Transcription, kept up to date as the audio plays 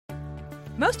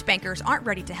Most bankers aren't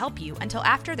ready to help you until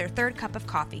after their third cup of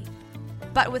coffee.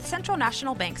 But with Central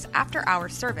National Bank's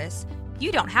after-hours service,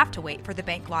 you don't have to wait for the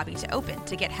bank lobby to open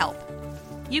to get help.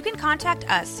 You can contact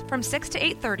us from 6 to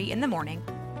 8:30 in the morning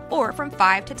or from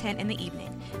 5 to 10 in the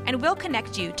evening, and we'll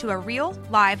connect you to a real,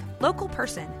 live, local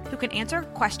person who can answer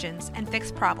questions and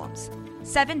fix problems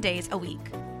 7 days a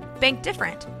week. Bank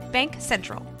different. Bank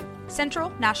Central. Central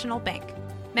National Bank.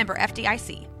 Member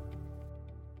FDIC.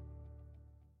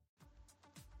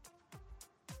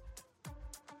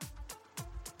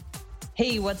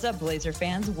 Hey, what's up, Blazer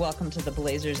fans? Welcome to the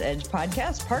Blazers Edge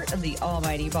podcast, part of the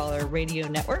Almighty Baller Radio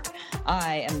Network.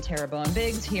 I am Tara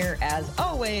Bowen-Biggs, here as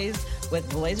always with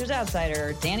Blazers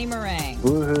outsider Danny Meringue.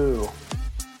 Woohoo!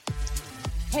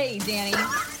 Hey, Danny.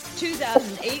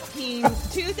 2018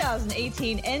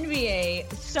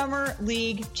 NBA Summer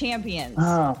League champions.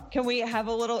 Can we have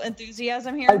a little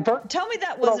enthusiasm here? Tell me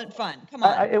that wasn't fun. Come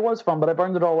on. It was fun, but I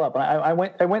burned it all up. I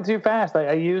went too fast.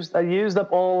 I used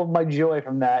up all of my joy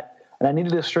from that. And I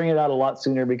needed to string it out a lot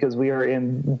sooner because we are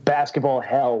in basketball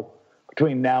hell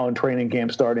between now and training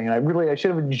camp starting. And I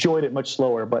should have enjoyed it much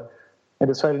slower, but I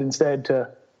decided instead to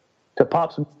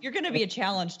pop some. You're going to be a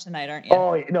challenge tonight, aren't you?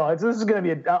 Oh no, this is going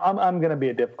to be I'm going to be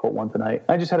a difficult one tonight.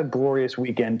 I just had a glorious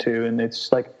weekend too, and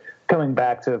it's like coming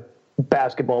back to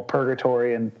basketball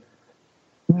purgatory and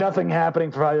nothing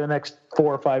happening for probably the next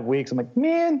 4 or 5 weeks. I'm like,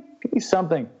 man, give me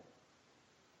something.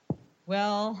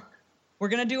 Well, we're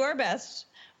going to do our best.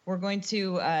 We're going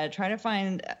to try to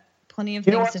find plenty of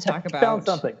things to talk about. I found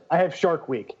something. I have Shark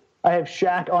Week. I have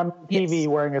Shaq on TV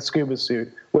wearing a scuba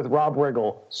suit with Rob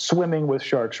Riggle swimming with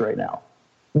sharks right now.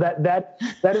 That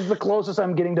is the closest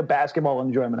I'm getting to basketball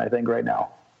enjoyment, I think, right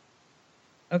now.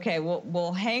 Okay,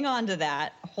 we'll hang on to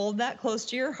that. Hold that close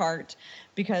to your heart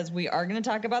because we are going to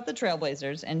talk about the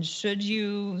Trailblazers. And should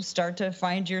you start to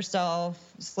find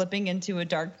yourself slipping into a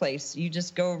dark place, you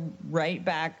just go right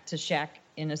back to Shaq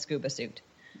in a scuba suit.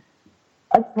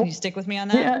 Can you stick with me on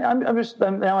that?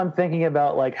 Yeah, I'm thinking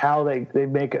about like how they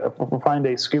find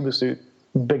a scuba suit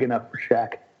big enough for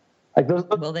Shaq. Like those.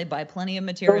 Will they buy plenty of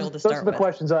material to start with? Those are the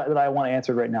questions that I want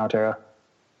answered right now, Tara.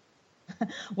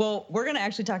 Well, we're going to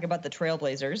actually talk about the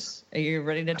Trailblazers. Are you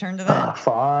ready to turn to that?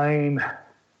 Fine.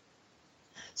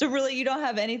 So really, you don't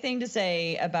have anything to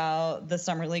say about the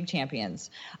Summer League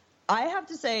champions. I have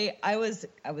to say, I was.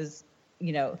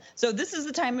 So this is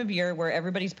the time of year where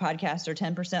everybody's podcasts are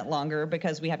 10% longer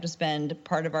because we have to spend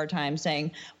part of our time saying,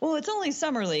 well, it's only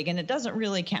Summer League and it doesn't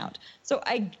really count. So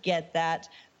I get that.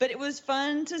 But it was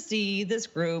fun to see this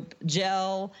group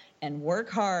gel and work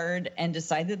hard and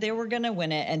decide that they were going to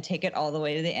win it and take it all the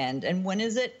way to the end. And when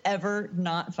is it ever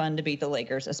not fun to beat the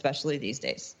Lakers, especially these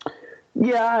days?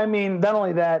 Yeah, I mean, not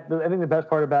only that, I think the best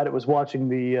part about it was watching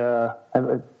the, I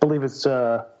believe it's,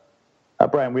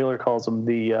 Brian Wheeler calls them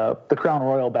the Crown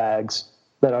Royal bags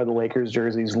that are the Lakers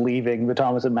jerseys leaving the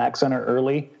Thomas and Mack Center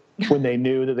early when they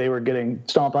knew that they were getting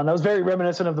stomped on. That was very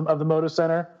reminiscent of the Moda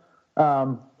Center.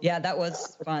 Yeah, that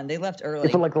was fun. They left early.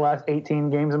 For like the last 18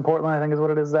 games in Portland, I think is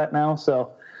what it is that now. So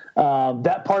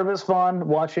that part of it is fun.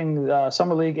 Watching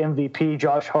Summer League MVP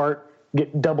Josh Hart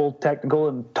get double technical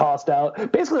and tossed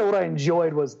out. Basically, what I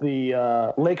enjoyed was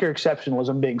the Laker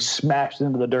exceptionalism being smashed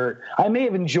into the dirt. I may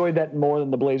have enjoyed that more than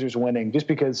the Blazers winning, just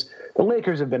because the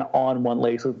Lakers have been on one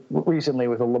recently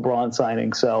with a LeBron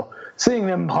signing. So seeing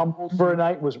them humbled for a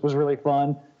night was really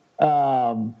fun.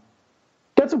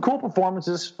 Got some cool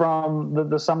performances from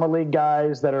the Summer League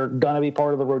guys that are going to be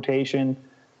part of the rotation.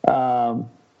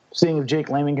 Seeing if Jake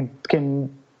Layman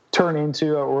can turn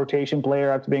into a rotation player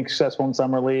after being successful in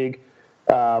Summer League.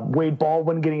 Wade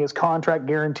Baldwin getting his contract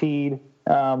guaranteed,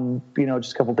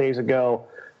 just a couple days ago.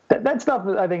 That stuff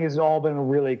I think has all been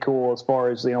really cool as far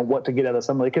as, what to get out of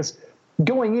Summer League. Because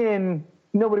going in,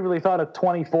 nobody really thought a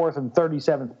 24th and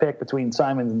 37th pick between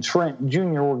Simons and Trent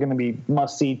Jr. were going to be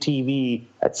must-see TV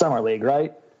at Summer League,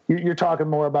 right? You're talking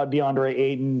more about DeAndre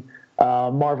Ayton,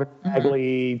 Marvin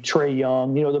Bagley, Trae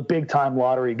Young, the big-time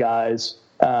lottery guys.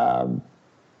 And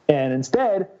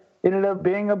instead, it ended up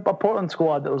being a Portland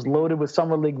squad that was loaded with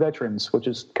Summer League veterans, which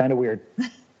is kind of weird.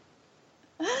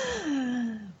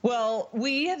 Well,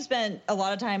 we have spent a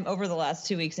lot of time over the last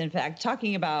 2 weeks, in fact,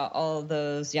 talking about all of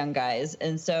those young guys.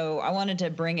 And so I wanted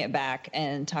to bring it back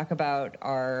and talk about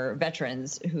our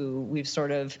veterans who we've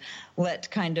sort of let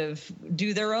kind of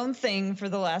do their own thing for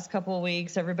the last couple of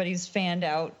weeks. Everybody's fanned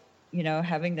out,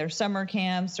 having their summer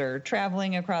camps or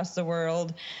traveling across the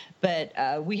world.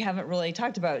 But we haven't really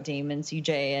talked about Dame and CJ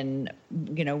and,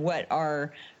 what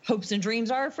our hopes and dreams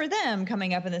are for them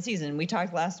coming up in the season. We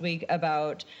talked last week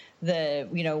about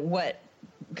what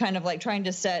kind of like trying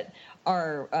to set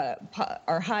our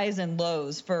highs and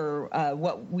lows for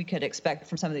what we could expect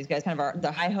from some of these guys, kind of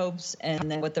the high hopes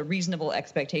and then what the reasonable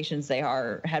expectations they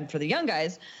had for the young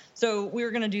guys. So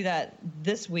we're going to do that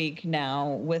this week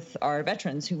now with our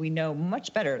veterans who we know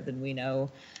much better than we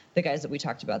know the guys that we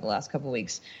talked about the last couple of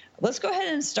weeks. Let's go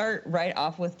ahead and start right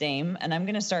off with Dame, and I'm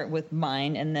going to start with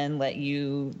mine and then let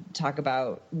you talk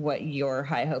about what your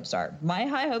high hopes are. My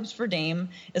high hopes for Dame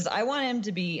is I want him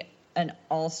to be an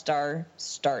all-star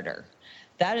starter.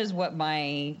 That is what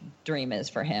my dream is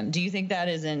for him. Do you think that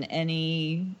is in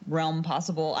any realm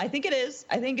possible? I think it is.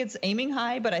 I think it's aiming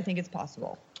high, but I think it's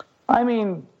possible. I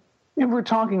mean, if we're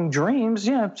talking dreams,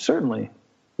 yeah, certainly.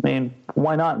 I mean,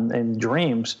 why not in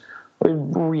dreams?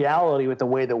 In reality, with the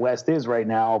way the West is right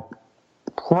now,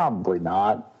 probably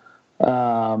not.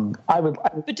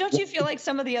 But don't you feel like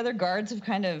some of the other guards have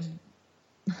kind of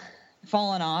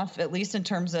fallen off, at least in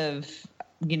terms of,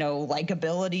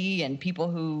 likability and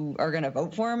people who are going to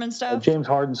vote for him and stuff? James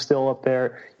Harden's still up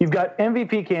there. You've got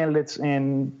MVP candidates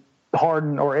in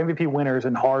Harden, or MVP winners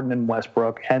in Harden and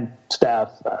Westbrook and Steph.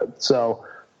 So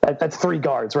that's 3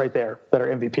 guards right there that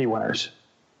are MVP winners.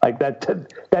 Like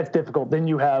that's difficult. Then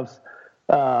you have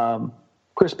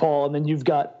Chris Paul, and then you've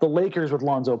got the Lakers with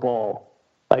Lonzo Ball.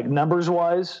 Like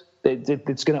numbers-wise,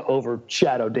 it's going to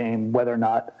overshadow Dame, whether or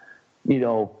not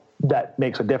that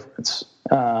makes a difference.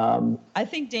 I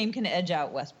think Dame can edge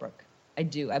out Westbrook. I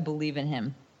do. I believe in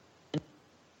him.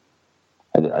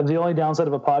 The only downside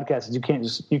of a podcast is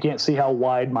you can't see how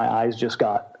wide my eyes just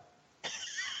got.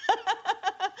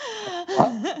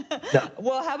 No.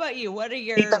 Well, how about you? What are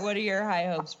your high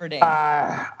hopes for Dame?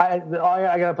 I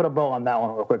got to put a bow on that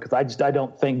one real quick because I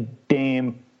don't think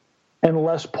Dame,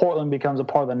 unless Portland becomes a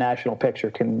part of the national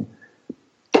picture, can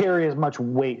carry as much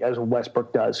weight as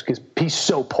Westbrook does because he's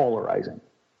so polarizing.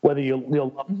 Whether you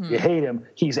love him, you hate him,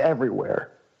 he's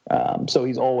everywhere. So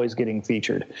he's always getting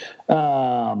featured.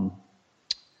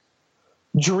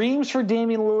 Dreams for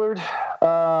Damian Lillard,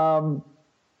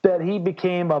 that he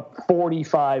became a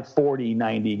 45, 40,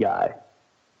 90 guy.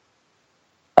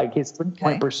 Like his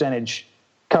three-point percentage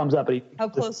comes up. How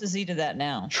close is he to that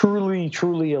now? Truly,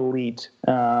 truly elite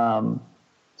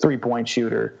three-point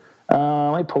shooter.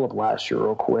 Let me pull up last year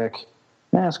real quick.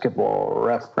 Basketball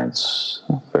Reference.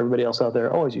 For everybody else out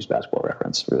there, always use Basketball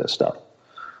Reference for this stuff.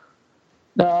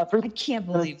 I can't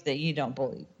believe that you don't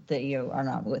believe that you are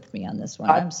not with me on this one.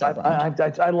 I'm so bummed.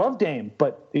 I love Dame,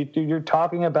 but you're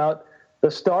talking about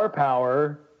the star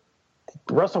power.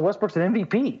 Russell Westbrook's an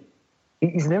MVP.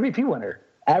 He's an MVP winner.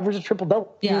 Averages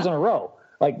triple-double years in a row.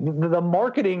 Like the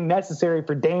marketing necessary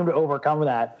for Dame to overcome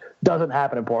that doesn't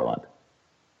happen in Portland.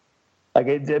 Like,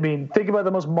 think about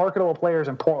the most marketable players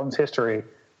in Portland's history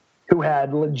who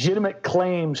had legitimate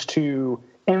claims to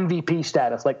MVP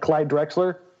status, like Clyde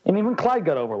Drexler, and even Clyde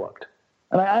got overlooked.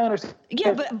 And I understand.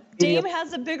 Yeah, but Dame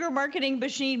has a bigger marketing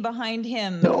machine behind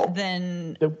him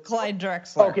than Clyde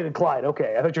Drexler. Okay, then Clyde.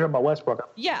 Okay, I thought you were talking about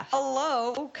Westbrook. Yeah,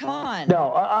 hello, come on.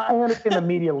 No, I understand the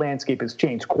media landscape has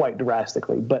changed quite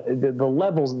drastically, but the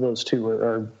levels of those two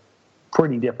are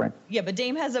pretty different. Yeah, but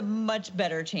Dame has a much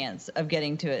better chance of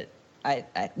getting to it.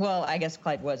 I guess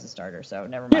Clyde was a starter, so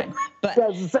never mind. But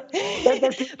but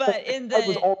in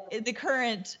the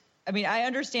current, I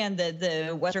understand that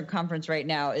the Western Conference right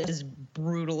now is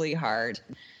brutally hard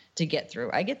to get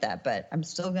through. I get that, but I'm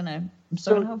still gonna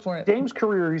hope for it. Dame's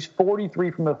career, he's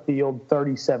 43 from the field,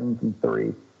 37 from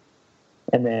 3,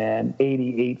 and then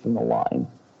 88 from the line.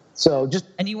 So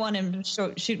and you want him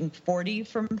shooting 40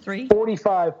 from 3?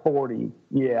 45, 40.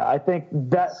 Yeah, I think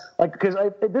that, because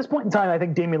at this point in time, I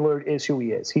think Damian Lillard is who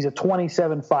he is. He's a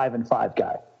 27, 5, and 5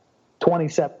 guy.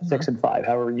 27, 6, and 5,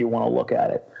 however you want to look at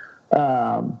it,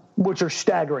 which are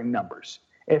staggering numbers.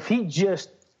 If he just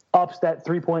ups that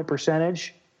 3-point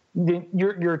percentage, then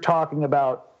you're talking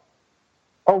about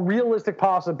a realistic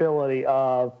possibility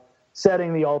of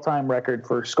setting the all-time record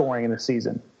for scoring in the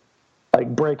season.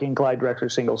 Like breaking Clyde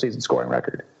Drexler's single-season scoring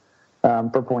record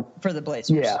per point. For the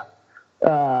Blazers. Yeah.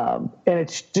 And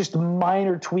it's just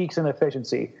minor tweaks in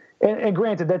efficiency. And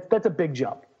granted, that's a big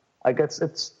jump. Like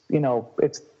it's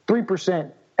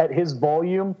 3% at his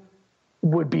volume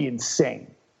would be insane.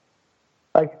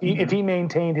 Like if he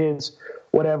maintained his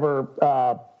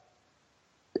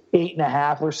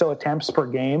 8.5 or so attempts per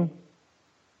game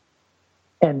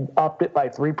and upped it by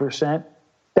 3%,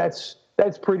 that's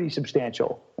pretty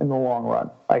substantial in the long run.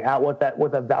 Like what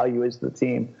that value is to the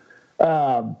team.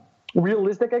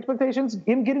 Realistic expectations,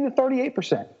 him getting to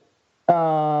 38%.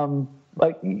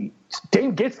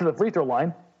 Dame gets to the free throw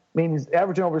line. He's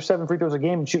averaging over 7 free throws a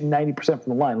game and shooting 90%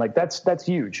 from the line. Like that's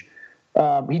huge.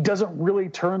 He doesn't really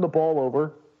turn the ball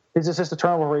over. His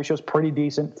assist-to-turnover ratio is pretty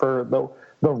decent for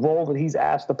the role that he's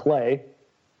asked to play.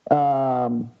 I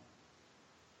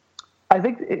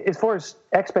think as far as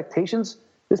expectations,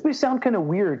 this may sound kind of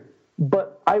weird,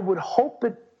 but I would hope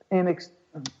that, I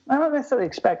don't necessarily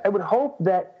expect, I would hope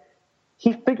that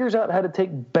he figures out how to take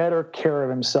better care of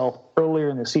himself earlier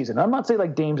in the season. I'm not saying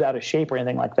like Dame's out of shape or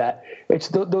anything like that. It's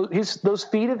those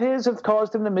feet of his have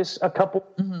caused him to miss a couple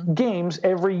games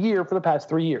every year for the past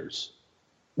 3 years.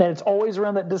 And it's always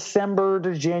around that December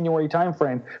to January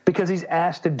timeframe because he's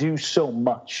asked to do so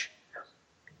much.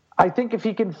 I think if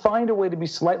he can find a way to be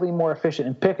slightly more efficient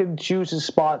and pick and choose his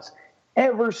spots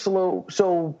ever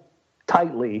so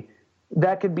tightly,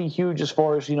 that could be huge as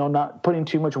far as, not putting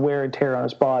too much wear and tear on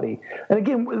his body. And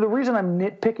again, the reason I'm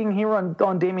nitpicking here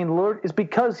on Damian Lillard is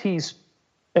because he's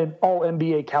an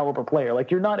all-NBA caliber player.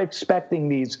 Like, you're not expecting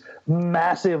these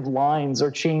massive lines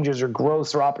or changes or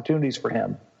growths or opportunities for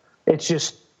him. It's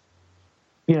just,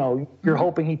 you're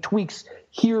hoping he tweaks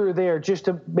here or there just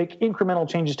to make incremental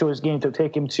changes to his game to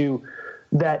take him to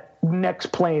that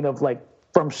next plane of, like,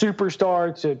 from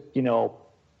superstar to,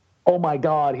 oh my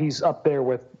God, he's up there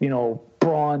with,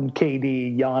 Braun,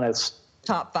 KD, Giannis.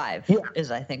 Top 5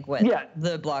 is, I think, what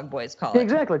the blog boys call it.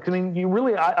 Exactly. I mean,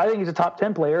 I think he's a top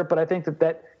 10 player, but I think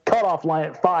that cutoff line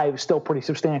at 5 is still pretty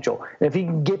substantial. And if he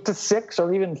can get to 6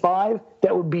 or even 5,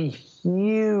 that would be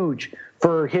huge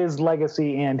for his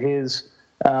legacy and his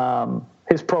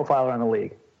profile around the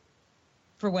league.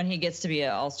 For when he gets to be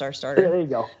an all-star starter. Yeah, there you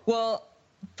go. Well,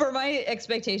 for my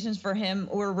expectations for him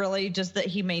were really just that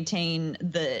he maintain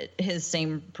his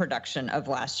same production of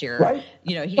last year. Right.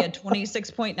 He had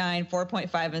 26.9,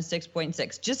 4.5, and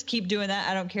 6.6. Just keep doing that.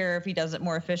 I don't care if he does it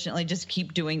more efficiently. Just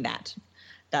keep doing that.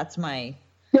 That's my.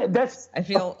 Yeah, that's. I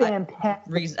feel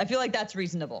fantastic. I feel like that's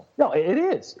reasonable. No, it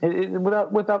is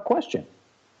without question.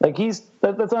 Like that's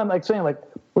what I'm like saying. Like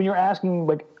when you're asking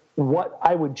like what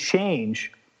I would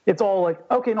change, it's all like,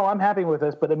 okay, no, I'm happy with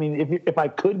this. But I mean, if I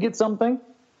could get something,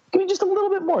 give me just a little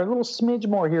bit more, a little smidge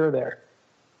more here or there.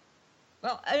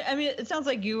 Well, I mean, it sounds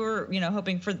like you were,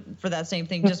 hoping for that same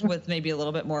thing, just with maybe a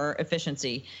little bit more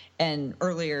efficiency and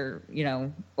earlier,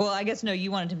 Well, I guess no,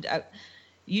 you wanted him to.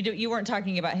 You weren't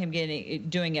talking about him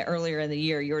doing it earlier in the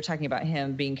year. You were talking about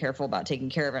him being careful about taking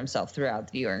care of himself throughout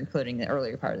the year, including the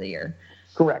earlier part of the year.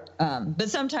 Correct. But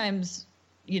sometimes,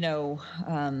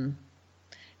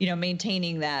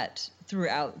 maintaining that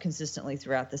consistently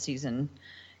throughout the season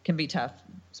can be tough,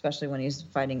 especially when he's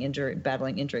battling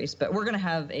injuries. But we're going to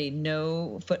have a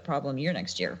no foot problem year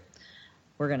next year.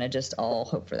 We're going to just all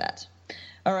hope for that.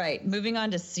 All right, moving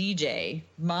on to CJ.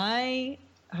 My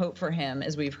hope for him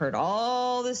is we've heard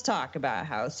all this talk about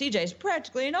how CJ's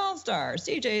practically an all-star.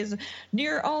 CJ's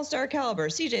near all-star caliber.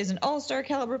 CJ's an all-star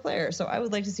caliber player. So I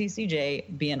would like to see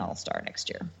CJ be an all-star next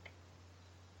year.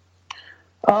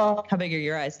 How big are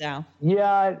your eyes now?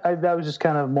 Yeah, that was just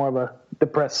kind of more of a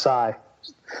depressed sigh.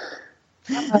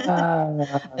 Yeah.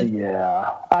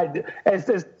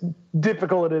 As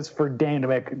difficult it is for Dame to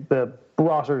make the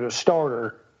roster as a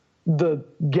starter, the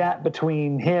gap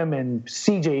between him and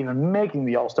CJ even making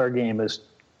the All-Star game is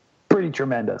pretty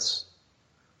tremendous.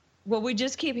 Well, we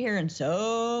just keep hearing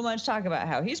so much talk about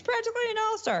how he's practically an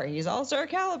all-star. He's all-star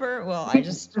caliber. Well,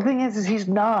 The thing is he's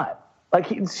not. Like,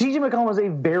 CJ McCollum is a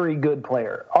very good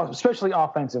player, especially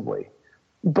offensively.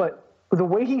 But the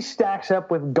way he stacks up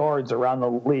with guards around the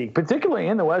league, particularly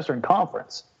in the Western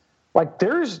Conference, like,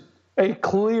 there's a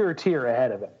clear tier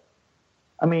ahead of him.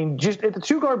 I mean, just at the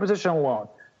two-guard position alone,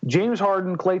 James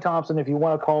Harden, Klay Thompson, if you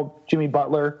want to call Jimmy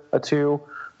Butler a two,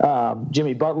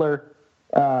 Jimmy Butler.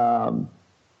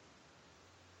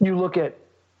 You look at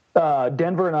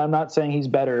Denver, and I'm not saying he's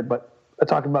better, but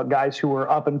talking about guys who are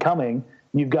up and coming,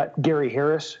 you've got Gary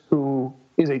Harris, who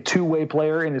is a two-way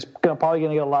player and is probably going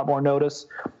to get a lot more notice.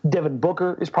 Devin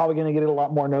Booker is probably going to get a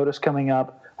lot more notice coming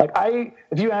up. Like,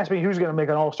 if you ask me who's going to make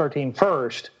an all-star team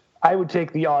first, I would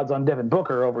take the odds on Devin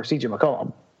Booker over CJ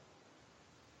McCollum.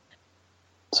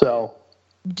 So,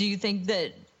 do you think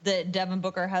that Devin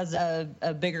Booker has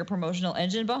a bigger promotional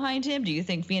engine behind him? Do you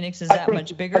think Phoenix is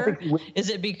much bigger? Is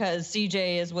it because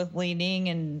CJ is with Lee Ning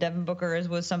and Devin Booker is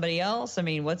with somebody else? I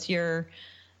mean,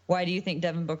 why do you think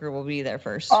Devin Booker will be there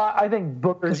first? I think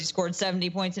Booker, because he scored 70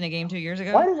 points in a game 2 years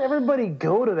ago. Why does everybody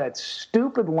go to that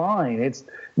stupid line?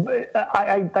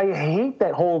 I hate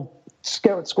that whole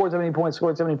scored 70 points.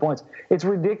 It's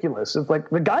ridiculous. It's like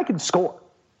the guy can score.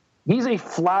 He's a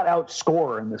flat-out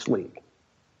scorer in this league.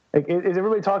 Like,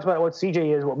 everybody talks about what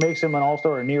CJ is, what makes him an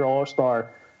all-star or near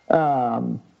all-star.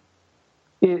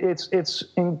 It's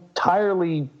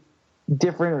entirely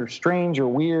different or strange or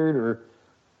weird, or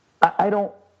I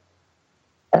don't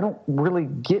I don't really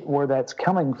get where that's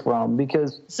coming from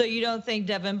because. So you don't think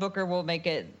Devin Booker will make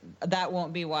it? That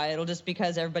won't be why. It'll just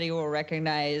because everybody will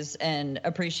recognize and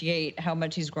appreciate how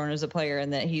much he's grown as a player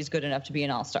and that he's good enough to be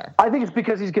an all-star. I think it's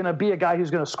because he's going to be a guy who's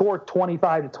going to score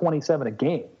 25 to 27 a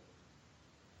game.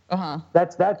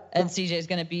 That's and CJ is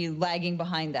going to be lagging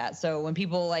behind that. So when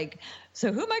people like,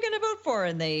 so who am I going to vote for?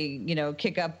 And they,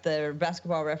 kick up the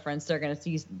Basketball Reference, they're going to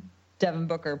see Devin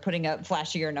Booker putting up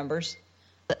flashier numbers.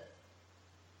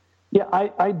 Yeah,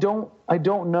 I don't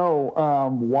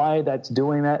know why that's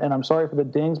doing that, and I'm sorry for the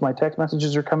dings. My text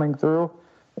messages are coming through,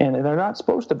 and they're not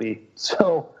supposed to be.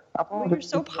 So you're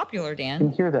so popular, Dan. I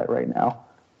can hear that right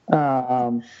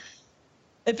now.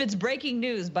 If it's breaking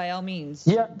news, by all means,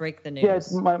 break the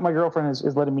news. Yeah, my girlfriend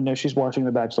is letting me know she's watching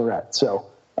The Bachelorette. So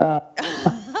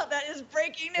that is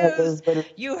breaking news.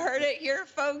 You heard it here,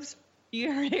 folks.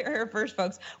 You heard it here first,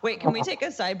 folks. Wait, can we take a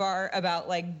sidebar about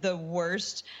like the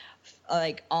worst,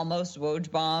 like almost Woj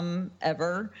bomb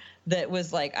ever? That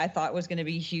was like I thought was going to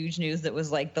be huge news. That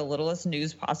was like the littlest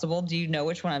news possible. Do you know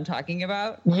which one I'm talking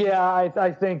about? Yeah,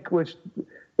 I think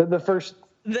the first.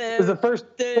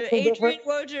 The Adrian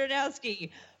Wojnarowski,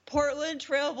 Portland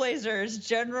Trailblazers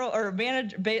general or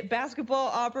manager basketball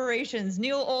operations,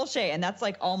 Neil Olshey, and that's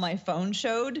like all my phone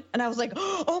showed, and I was like,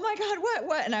 oh my god,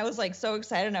 what? And I was like so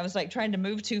excited, and I was like trying to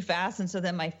move too fast, and so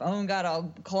then my phone got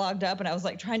all clogged up, and I was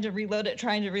like trying to reload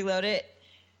it,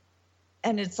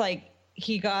 and it's like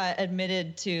he got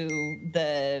admitted to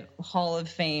the Hall of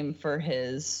Fame for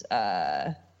his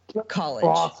college.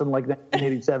 Boston, like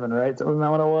 1987, right? So wasn't that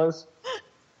what it was?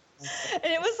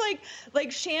 And it was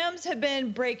like Shams had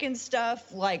been breaking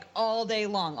stuff like all day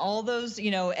long. All those,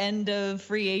 end of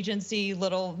free agency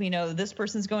little, this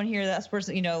person's going here, that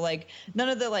person, like none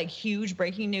of the like huge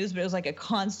breaking news, but it was like a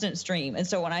constant stream. And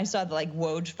so when I saw that like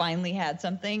Woj finally had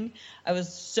something, I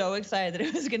was so excited that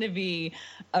it was going to be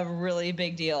a really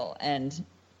big deal. And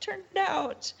turned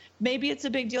out maybe it's a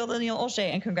big deal to Neil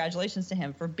Olshey, and congratulations to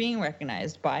him for being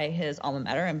recognized by his alma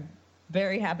mater. I'm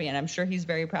very happy, and I'm sure he's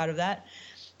very proud of that.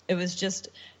 It was just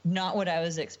not what I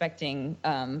was expecting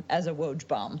as a Woj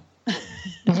bomb.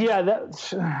 Yeah,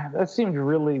 that seemed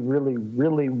really, really,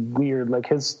 really weird. Like,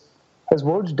 has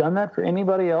Woj done that for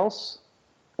anybody else?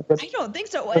 I don't think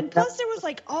so. And plus, there was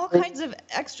like all kinds of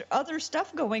extra other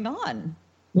stuff going on.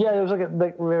 Yeah, there was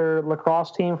like their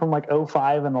lacrosse team from like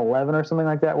 05 and 11 or something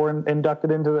like that were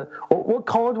inducted into the. What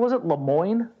college was it?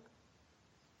 Lemoyne.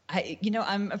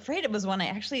 I'm afraid it was one I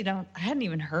hadn't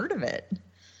even heard of it.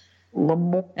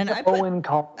 And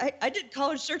I did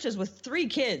college searches with 3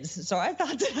 kids, so I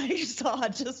thought that I saw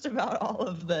just about all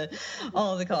of the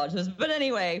colleges. But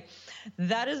anyway,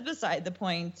 that is beside the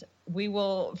point. We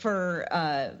will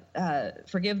forgive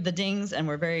the dings, and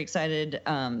we're very excited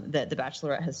that The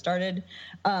Bachelorette has started.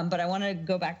 But I want to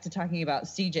go back to talking about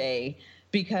CJ,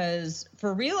 because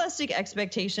for realistic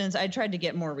expectations, I tried to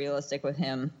get more realistic with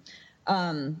him.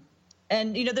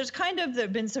 And, there's there's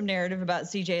been some narrative about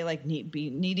CJ, like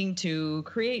needing to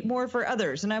create more for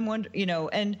others. And I'm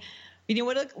wondering,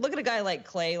 look at a guy like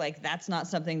Clay, like that's not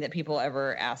something that people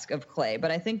ever ask of Clay.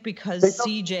 But I think because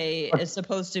CJ is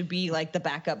supposed to be like the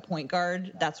backup point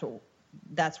guard, that's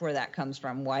where that comes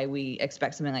from, why we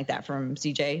expect something like that from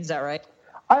CJ. Is that right?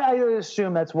 I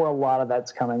assume that's where a lot of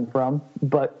that's coming from.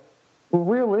 But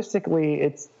realistically,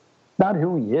 it's not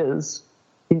who he is.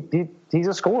 He's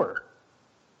a scorer.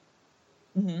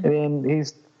 Mm-hmm. And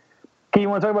you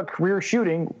want to talk about career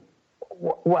shooting?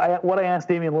 What I asked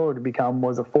Damian Lillard to become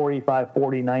was a 45,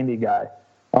 40, 90 guy.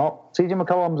 Well, CJ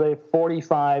McCollum's a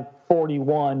 45,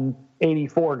 41,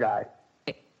 84 guy.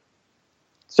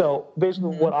 So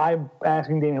basically what I'm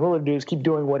asking Damian Lillard to do is keep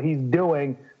doing what he's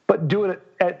doing, but do it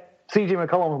at CJ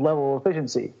McCollum's level of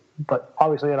efficiency, but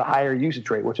obviously at a higher usage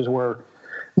rate, which is where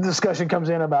the discussion comes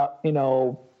in about,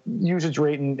 usage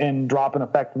rate and drop in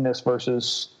effectiveness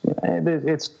versus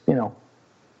it's the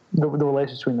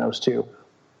relationship between those two.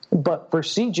 But for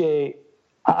CJ,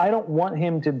 I don't want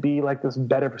him to be like this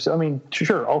better. I mean,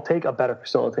 sure, I'll take a better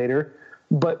facilitator,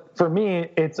 but for me,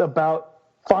 it's about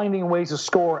finding ways to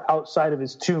score outside of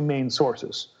his 2 main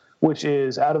sources, which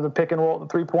is out of the pick and roll at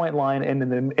the 3-point line and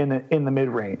in the mid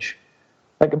range.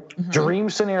 Like a dream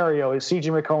scenario is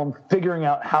CJ McCollum figuring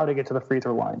out how to get to the free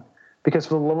throw line. Because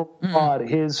for the love of God,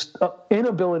 his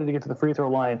inability to get to the free throw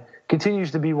line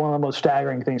continues to be one of the most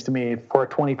staggering things to me for a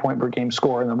 20-point per game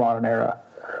scorer in the modern era.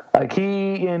 Like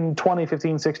he, in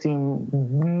 2015-16,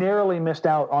 narrowly missed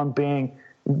out on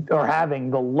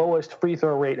having the lowest free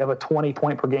throw rate of a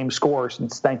 20-point per game scorer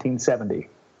since 1970.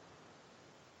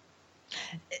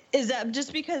 Is that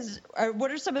just because?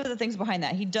 What are some of the things behind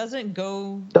that? He doesn't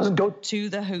go to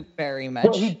the hoop very much.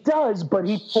 Well, he does, but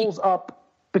he pulls up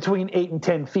between 8 and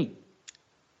 10 feet.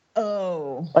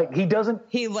 Oh. Like he doesn't.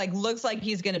 He like looks like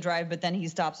he's going to drive, but then he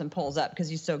stops and pulls up because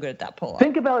he's so good at that pull up.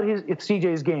 Think about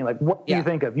CJ's game. Like what do you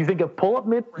think of? You think of pull up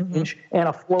mid-range and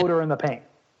a floater in the paint.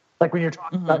 Like when you're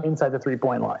talking about inside the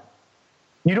 3-point line.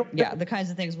 You don't. Yeah, the kinds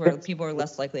of things where people are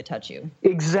less likely to touch you.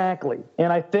 Exactly.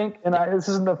 And I think, this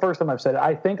isn't the first time I've said it,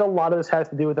 I think a lot of this has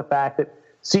to do with the fact that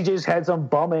CJ's had some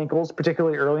bum ankles,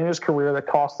 particularly early in his career, that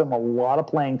cost him a lot of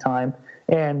playing time.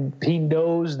 And he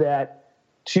knows that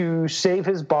to save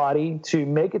his body, to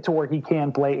make it to where he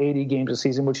can play 80 games a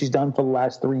season, which he's done for the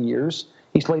last 3 years.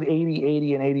 He's played 80,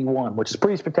 80, and 81, which is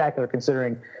pretty spectacular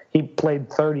considering he played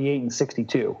 38 and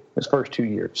 62 his first 2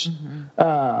 years.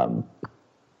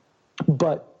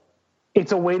 But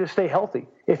it's a way to stay healthy.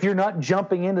 If you're not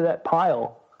jumping into that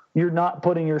pile, you're not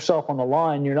putting yourself on the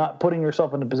line. You're not putting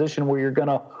yourself in a position where you're going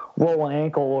to roll an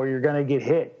ankle or you're going to get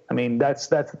hit. I mean, that's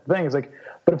the thing. It's like,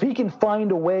 but if he can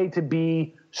find a way to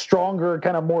be stronger,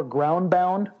 kind of more ground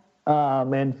bound,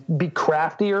 and be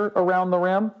craftier around the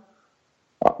rim,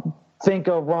 think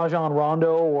of Rajon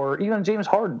Rondo or even James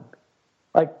Harden.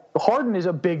 Like Harden is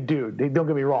a big dude. Don't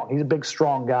get me wrong. He's a big,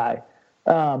 strong guy.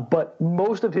 But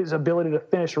most of his ability to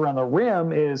finish around the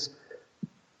rim is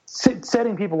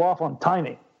setting people off on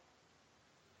timing.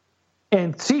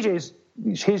 And CJ's,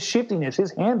 his shiftiness,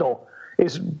 his handle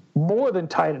is more than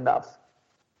tight enough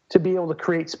to be able to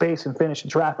create space and finish in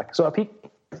traffic. So if he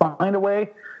can find a way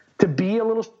to be a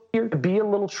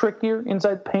little trickier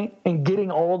inside the paint and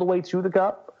getting all the way to the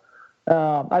cup,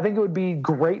 I think it would be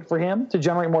great for him to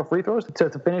generate more free throws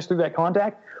to finish through that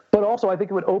contact. But also I think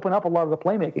it would open up a lot of the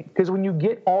playmaking, because when you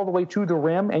get all the way to the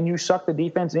rim and you suck the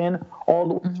defense in all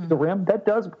the way to the rim, that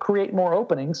does create more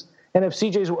openings. And if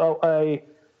CJ's a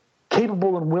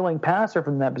capable and willing passer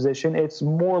from that position, it's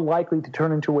more likely to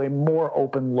turn into a more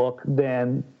open look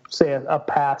than, say, a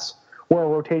pass where a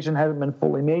rotation hasn't been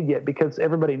fully made yet, because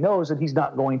everybody knows that he's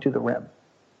not going to the rim.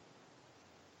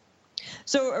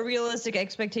 So a realistic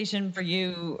expectation for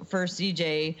you for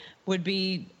CJ would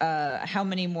be how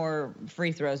many more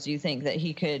free throws do you think that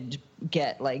he could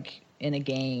get, like in a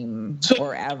game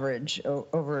or average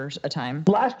over a time?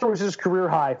 Last year was his career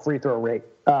high free throw rate.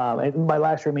 And by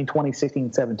last year, I mean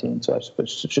 2016-17, so I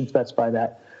should specify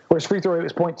that. Where his free throw rate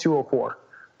was .204.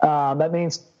 That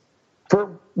means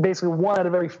for basically 1 out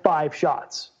of every 5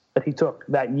 shots that he took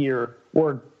that year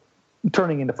were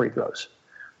turning into free throws.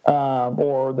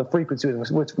 Or the frequency with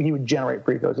which he would generate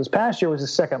free throws. This past year was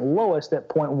his second lowest at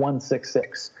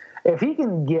 .166. If he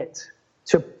can get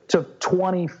to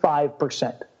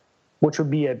 25%, which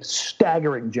would be a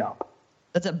staggering jump.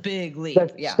 That's a big leap.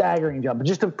 That's a staggering jump. But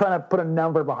just to kind of put a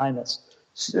number behind this,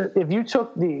 if you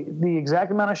took the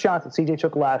exact amount of shots that CJ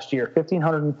took last year,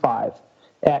 1,505,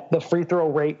 at the free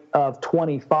throw rate of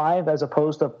 25 as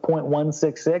opposed to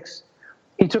 .166,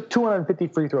 he took 250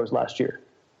 free throws last year.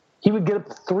 He would get up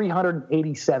to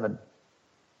 387.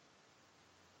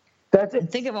 That's it.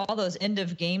 Think of all those end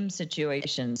of game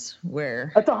situations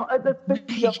where that's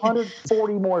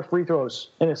 140 more free throws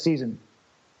in a season.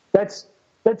 That's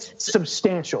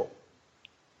substantial.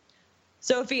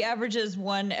 So if he averages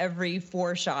 1 every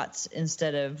 4 shots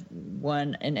instead of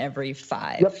 1 in every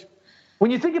 5. Yep.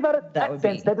 When you think about it,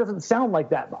 that doesn't sound like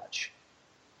that much,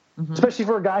 especially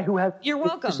for a guy who has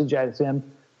usage as him.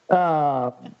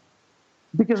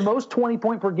 Because most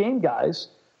 20-point per game guys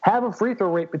have a free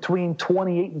throw rate between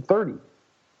 28 and 30.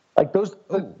 Like those,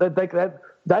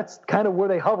 that's kind of where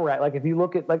they hover at. Like if you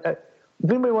look at, like, if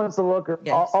anybody wants to look,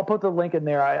 I'll put the link in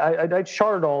there. I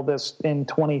charted all this in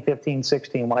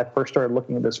 2015-16 when I first started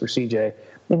looking at this for CJ,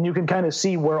 and you can kind of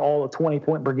see where all the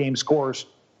 20-point per game scores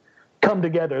come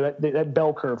together. That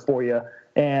bell curve for you,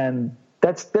 and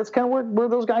that's kind of where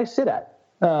those guys sit at.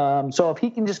 So if he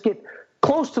can just get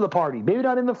close to the party, maybe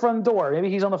not in the front door, maybe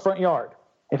he's on the front yard.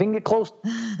 If he can get close,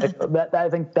 I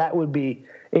think that would be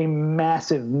a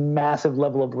massive, massive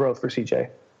level of growth for CJ.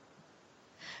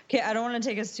 Okay, I don't want to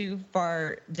take us too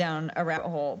far down a rabbit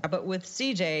hole, but with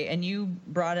CJ, and you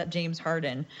brought up James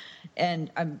Harden,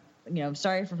 and I'm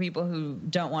sorry for people who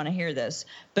don't want to hear this,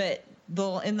 but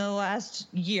in the last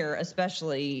year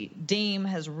especially, Dame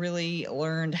has really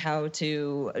learned how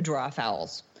to draw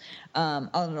fouls. A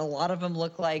lot of them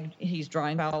look like he's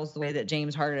drawing fouls the way that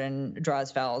James Harden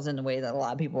draws fouls, in the way that a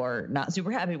lot of people are not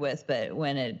super happy with. But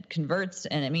when it converts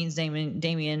and it means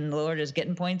Damian Lillard is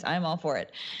getting points, I'm all for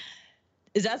it.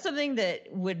 Is that something that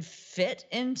would fit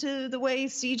into the way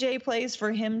CJ plays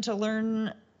for him to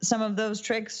learn some of those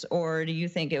tricks, or do you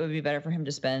think it would be better for him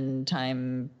to spend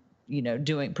time,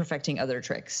 perfecting other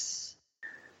tricks?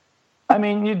 I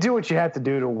mean, you do what you have to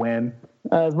do to win.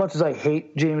 As much as I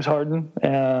hate James Harden,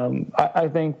 I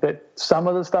think that some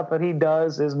of the stuff that he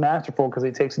does is masterful because he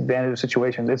takes advantage of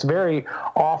situations. It's very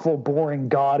awful, boring,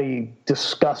 gaudy,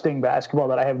 disgusting basketball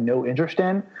that I have no interest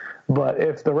in. But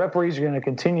if the referees are going to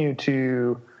continue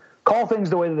to call things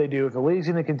the way that they do, if the league's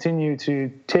going to continue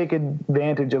to take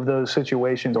advantage of those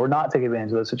situations or not take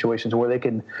advantage of those situations where they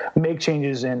can make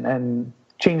changes and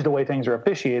change the way things are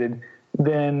officiated,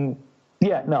 then,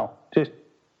 just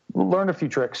learn a few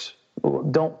tricks.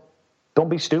 Don't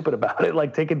be stupid about it.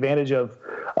 Like, take advantage of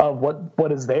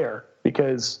what is there,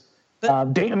 because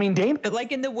Dame. But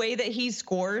like in the way that he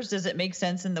scores, does it make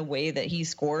sense in the way that he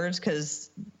scores? Because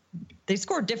they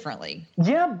score differently.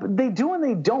 Yeah, but they do and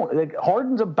they don't. Like,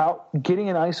 Harden's about getting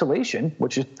in isolation,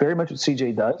 which is very much what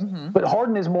CJ does. Mm-hmm. But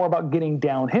Harden is more about getting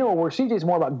downhill, where CJ is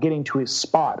more about getting to his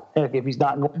spot. And if he's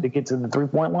not going to get to the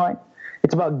 3-point line,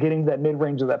 it's about getting that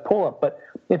mid-range or that pull-up. But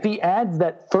if he adds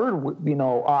that third,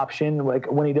 option, like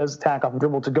when he does attack off the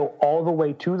dribble, to go all the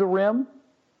way to the rim,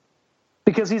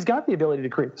 because he's got the ability to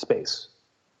create space.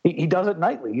 He does it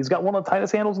nightly. He's got one of the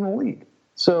tightest handles in the league.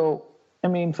 So, I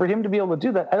mean, for him to be able to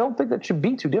do that, I don't think that should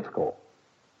be too difficult.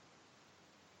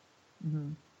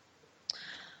 Mm-hmm.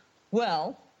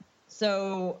 Well,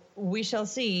 so we shall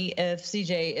see if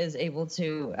CJ is able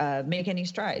to make any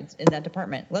strides in that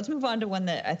department. Let's move on to one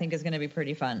that I think is going to be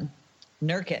pretty fun.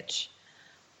 Nurkic.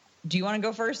 Do you want to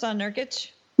go first on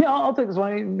Nurkic? Yeah, I'll take this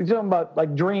one. You're talking about,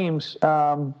 like, dreams,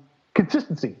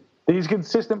 consistency. He's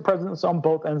consistent presence on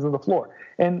both ends of the floor.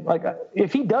 And, like,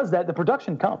 if he does that, the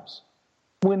production comes.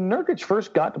 When Nurkic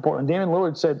first got to Portland, Damian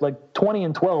Lillard said, like, 20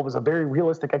 and 12 is a very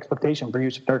realistic expectation for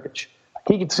Jusuf Nurkic.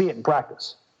 He could see it in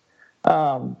practice.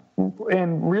 And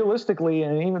realistically,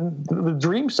 and even the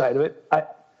dream side of it,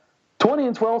 20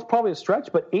 and 12 is probably a stretch,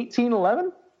 but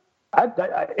 18-11,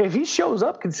 if he shows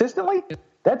up consistently,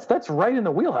 that's right in the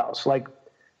wheelhouse. Like,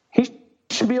 he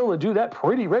should be able to do that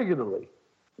pretty regularly.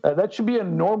 That should be a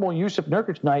normal Jusuf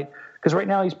Nurkic night, because right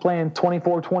now he's playing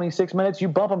 24, 26 minutes. You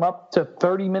bump him up to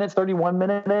 30 minutes, 31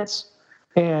 minutes,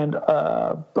 and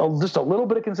just a little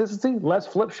bit of consistency, less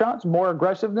flip shots, more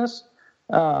aggressiveness.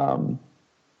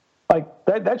 Like,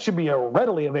 that should be a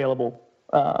readily available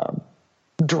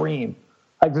dream.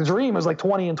 Like, the dream is like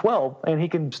 20 and 12, and he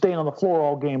can stay on the floor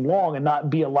all game long and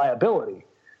not be a liability.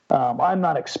 I'm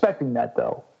not expecting that,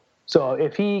 though. So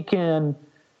if he can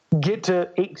get to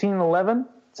 18-11,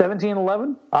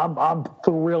 17-11, I'm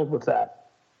thrilled with that.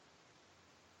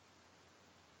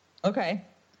 Okay.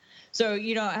 So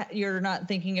you're not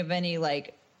thinking of any,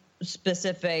 like,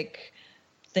 specific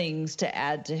things to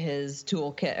add to his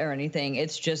toolkit or anything.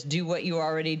 It's just do what you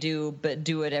already do, but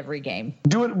do it every game.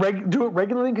 Do it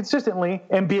regularly and consistently,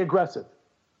 and be aggressive.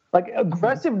 Like,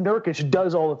 aggressive Nurkic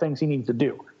does all the things he needs to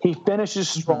do. He finishes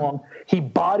strong. Mm-hmm. He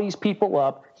bodies people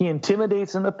up. He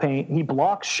intimidates in the paint. He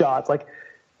blocks shots. Like,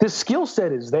 the skill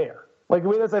set is there. Like,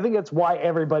 I think that's why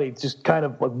everybody just kind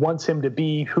of, like, wants him to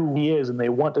be who he is, and they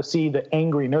want to see the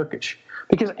angry Nurkic,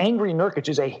 because angry Nurkic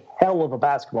is a hell of a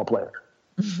basketball player.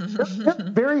 There's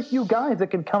very few guys that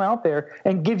can come out there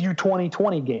and give you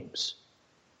 20-20 games.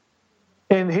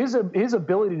 And his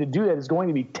ability to do that is going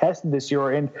to be tested this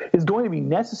year, and is going to be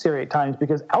necessary at times,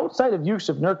 because outside of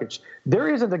Jusuf Nurkic, there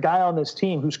isn't a guy on this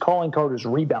team whose calling card is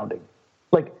rebounding.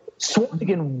 Like,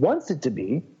 Swanigan wants it to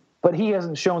be, but he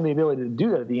hasn't shown the ability to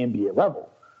do that at the NBA level.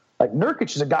 Like,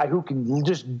 Nurkic is a guy who can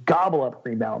just gobble up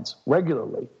rebounds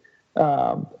regularly.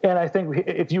 And I think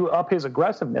if you up his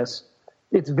aggressiveness,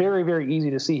 it's very, very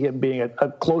easy to see him being a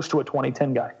close to a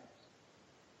 20-10 guy.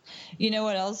 You know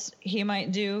what else he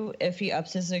might do if he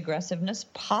ups his aggressiveness?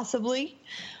 Possibly.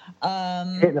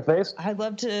 Hit in the face. I'd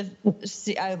love to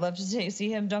see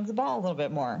him dunk the ball a little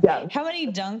bit more. Yeah. How many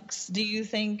dunks do you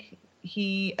think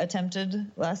he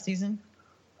attempted last season?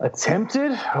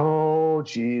 Attempted? Oh,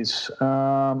 geez.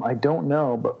 I don't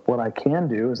know, but what I can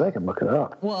do is I can look it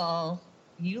up. Well,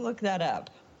 you look that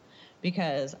up,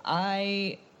 because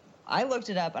I looked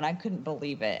it up and I couldn't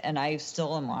believe it, and I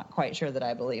still am not quite sure that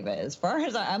I believe it. As far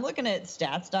as I'm looking at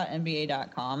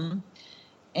stats.nba.com,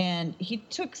 and he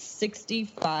took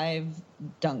 65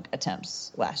 dunk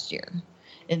attempts last year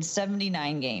in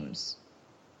 79 games.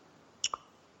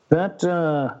 That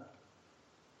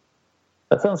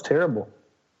sounds terrible.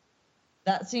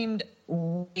 That seemed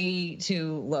way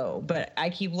too low, but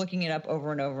I keep looking it up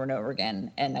over and over and over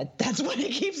again, and that's what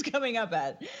it keeps coming up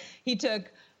at. He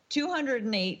took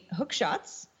 208 hook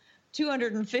shots,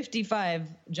 255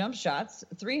 jump shots,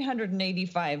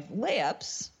 385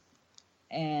 layups,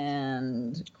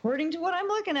 and according to what I'm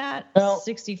looking at,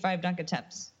 65 dunk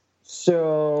attempts.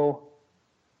 So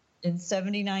in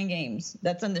 79 games.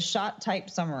 That's in the shot type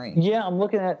summary. Yeah, I'm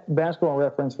looking at Basketball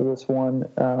Reference for this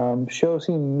one. Shows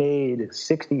he made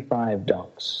 65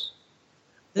 dunks.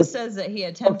 This says that he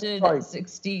attempted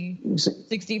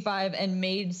 65 and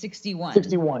made 61.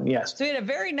 61, yes. So he had a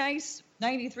very nice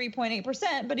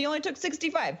 93.8%, but he only took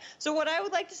 65. So what I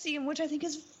would like to see, and which I think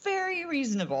is very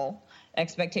reasonable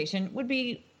expectation, would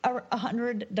be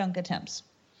 100 dunk attempts.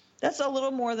 That's a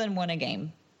little more than one a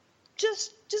game.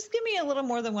 Just give me a little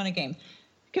more than one a game.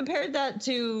 Compared that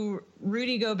to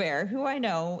Rudy Gobert, who I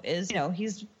know is,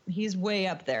 he's way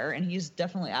up there and he's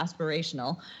definitely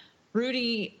aspirational.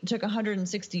 Rudy took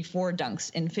 164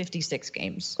 dunks in 56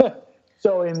 games.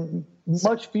 So in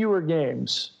much fewer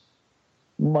games,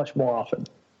 much more often.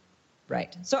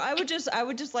 Right. So I would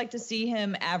just like to see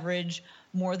him average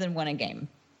more than one a game.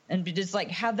 And just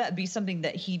like have that be something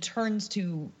that he turns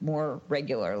to more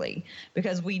regularly,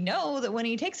 because we know that when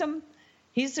he takes them,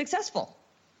 he's successful.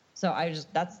 So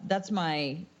that's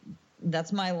my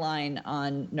line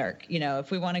on Nurk.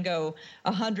 If we want to go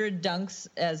 100 dunks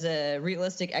as a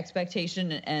realistic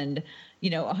expectation and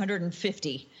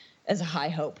 150 as a high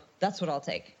hope, that's what I'll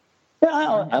take.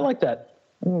 Yeah, I like that.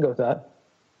 I can go with that.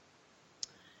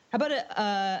 How about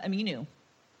Aminu?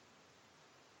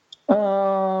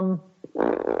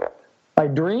 My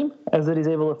dream is that he's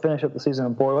able to finish up the season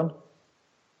in Portland.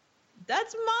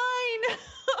 That's mine.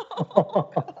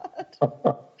 Oh,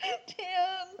 God.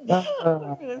 Dan.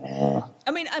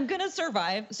 I mean, I'm going to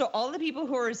survive. So all the people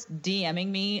who are DMing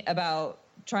me about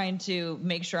trying to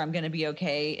make sure I'm going to be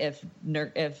okay if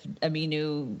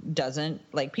Aminu doesn't,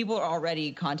 like, people are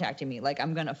already contacting me like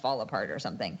I'm going to fall apart or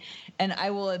something. And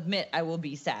I will admit I will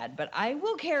be sad, but I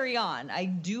will carry on. I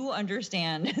do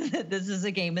understand that this is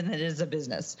a game and that it is a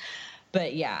business.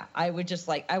 But yeah, I would just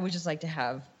like to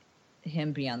have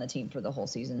him be on the team for the whole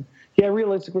season. Yeah,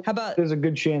 realistically, how about, there's a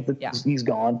good chance that he's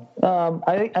gone.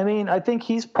 I think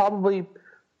he's probably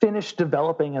finished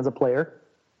developing as a player.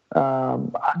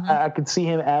 I could see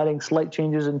him adding slight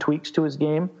changes and tweaks to his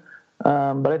game.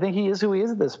 But I think he is who he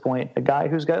is at this point, a guy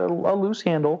who's got a loose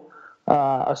handle,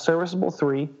 a serviceable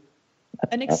three.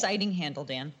 An exciting handle,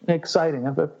 Dan. Exciting.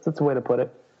 That's the way to put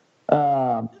it.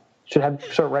 Should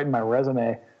start writing my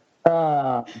resume.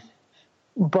 But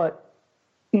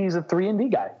he's a 3-and-D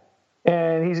guy,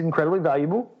 and he's incredibly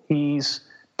valuable.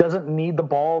 Doesn't need the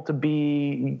ball to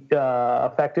be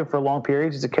effective for long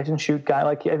periods. He's a catch-and-shoot guy.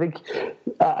 I think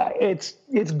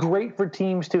it's great for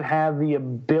teams to have the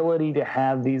ability to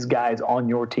have these guys on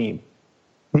your team.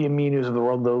 The Aminus of the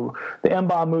world, the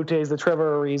Mbah Mutes, the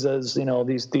Trevor Arizas,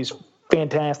 these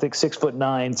fantastic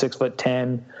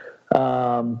 6'9",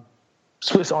 6'10",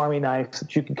 Swiss Army knives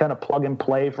that you can kind of plug and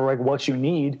play for what you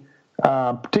need,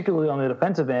 particularly on the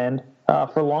defensive end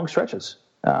for long stretches.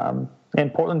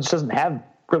 And Portland just doesn't have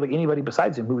really anybody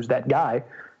besides him who's that guy.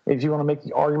 If you want to make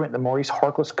the argument that Maurice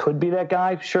Harkless could be that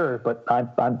guy, sure, but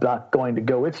I'm not going to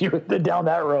go with you down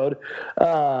that road.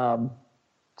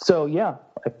 So yeah,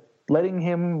 letting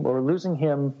him or losing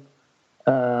him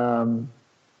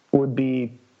would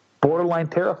be borderline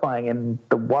terrifying, and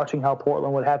watching how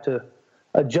Portland would have to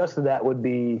adjust to that would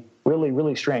be really,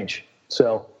 really strange.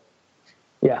 So,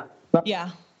 yeah. Yeah.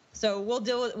 So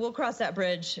we'll cross that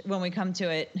bridge when we come to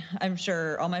it. I'm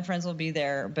sure all my friends will be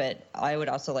there, but I would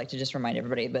also like to just remind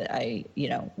everybody that I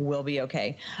will be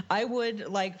okay. I would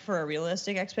like for a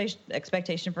realistic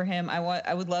expectation for him.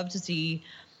 I would love to see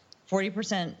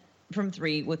 40% from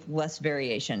three with less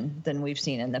variation than we've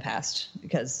seen in the past,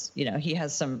 because he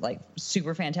has some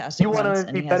super fantastic months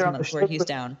and he has months where he's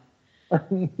down.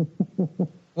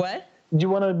 What? Do you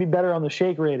want to be better on the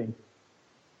shake rating?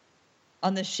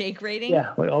 On the shake rating?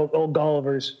 Yeah, old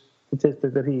Gulliver's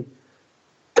statistic that he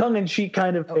tongue-in-cheek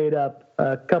kind of made up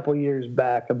a couple years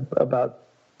back about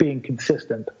being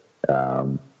consistent.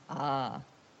 Having,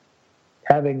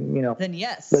 Then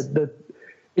yes.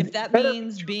 If that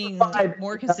means being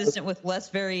more consistent with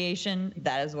less variation,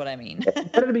 that is what I mean.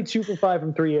 It's better to be 2 for 5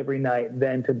 from 3 every night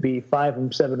than to be 5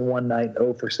 from 7 one night,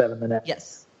 0 for 7 the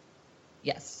next.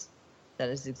 Yes. That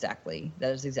is exactly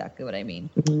what I mean.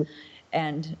 Mm-hmm.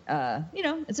 And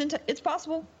it's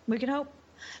possible. We can hope.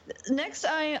 Next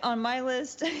on my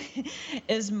list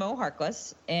is Mo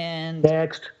Harkless, and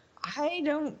next. I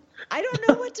don't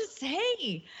know what to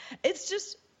say. It's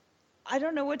just I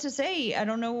don't know what to say. I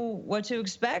don't know what to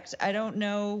expect. I don't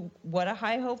know what a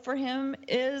high hope for him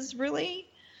is, really.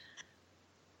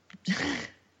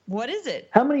 What is it?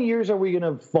 How many years are we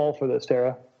going to fall for this,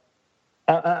 Tara?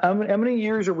 How many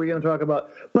years are we going to talk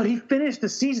about? But he finished the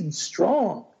season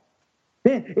strong.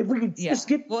 Man, if we could just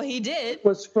get he did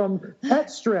was from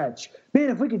that stretch. Man,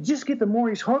 if we could just get the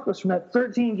Maurice Harkless from that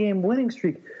 13-game winning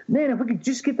streak. Man, if we could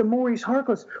just get the Maurice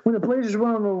Harkless when the Blazers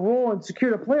went on a roll and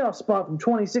secured a playoff spot from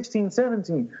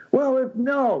 2016-17. Well,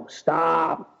 no,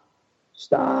 stop.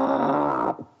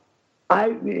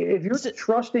 If you're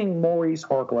trusting Maurice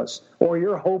Harkless, or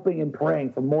you're hoping and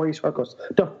praying for Maurice Harkless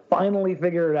to finally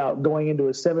figure it out going into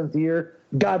his 7th year,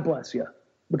 God bless you,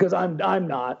 because I'm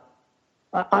not.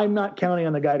 I'm not counting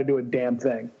on the guy to do a damn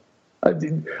thing.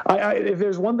 If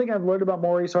there's one thing I've learned about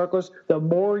Maurice Harkless, the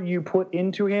more you put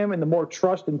into him and the more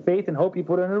trust and faith and hope you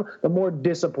put into him, the more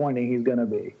disappointing he's going to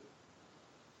be.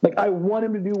 Like, I want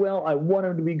him to do well. I want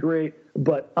him to be great,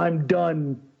 but I'm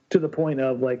done to the point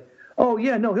of like, oh,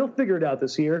 yeah, no, he'll figure it out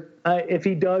this year. If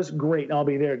he does, great, I'll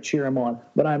be there to cheer him on.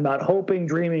 But I'm not hoping,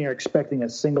 dreaming, or expecting a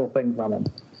single thing from him.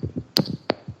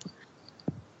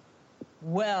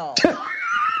 Well...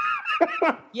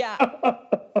 Yeah.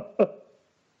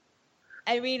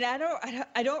 I mean, I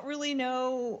don't really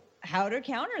know how to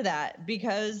counter that,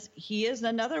 because he is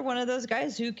another one of those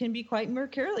guys who can be quite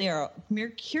mercurial,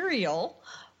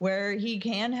 where he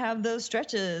can have those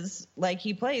stretches like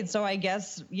he played. So I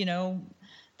guess,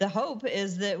 the hope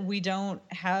is that we don't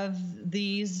have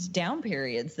these down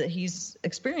periods that he's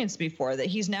experienced before, that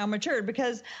he's now matured,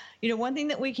 because, one thing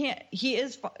that he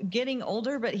is getting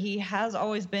older, but he has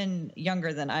always been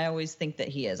younger than I always think that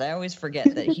he is. I always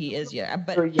forget that he is young,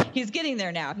 but he's getting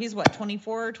there now. He's what,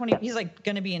 24, 20, he's like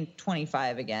going to be in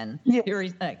 25 again. Yeah.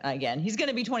 He's going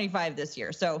to be 25 this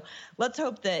year. So let's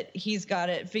hope that he's got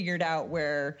it figured out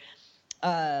where,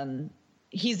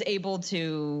 he's able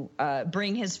to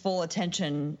bring his full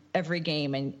attention every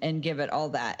game and give it all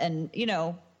that. And,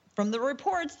 from the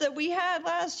reports that we had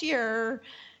last year,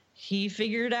 he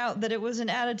figured out that it was an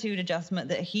attitude adjustment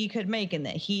that he could make and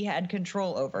that he had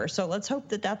control over. So let's hope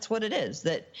that that's what it is,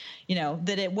 that,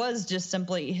 that it was just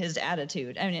simply his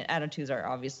attitude. I mean, attitudes are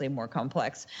obviously more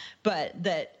complex, but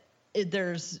that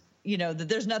there's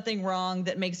nothing wrong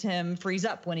that makes him freeze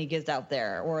up when he gets out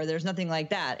there, or there's nothing like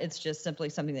that. It's just simply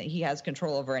something that he has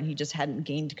control over, and he just hadn't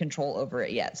gained control over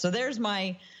it yet. So there's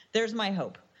my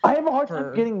hope. I have a hard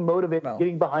time getting motivated,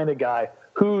 getting behind a guy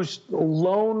whose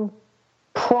lone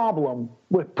problem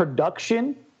with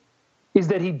production is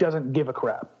that he doesn't give a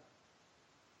crap.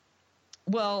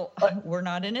 Well, we're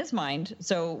not in his mind,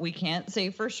 so we can't say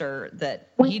for sure that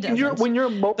he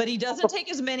doesn't. But he doesn't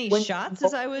take as many shots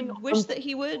as I would wish that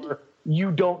he would.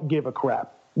 You don't give a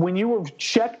crap. When you were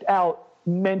checked out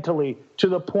mentally to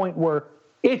the point where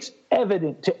it's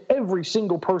evident to every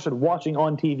single person watching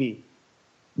on TV,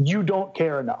 you don't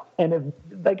care enough. And if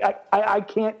I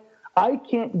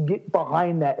can't get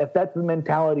behind that if that's the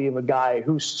mentality of a guy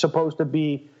who's supposed to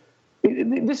be.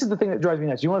 This is the thing that drives me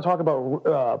nuts. You want to talk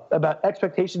about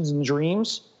expectations and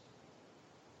dreams?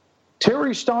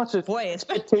 Terry Stotts'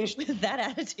 especially with that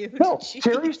attitude. No,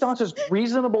 Terry Stotts'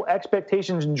 reasonable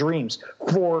expectations and dreams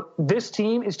for this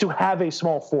team is to have a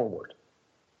small forward.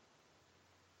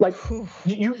 Like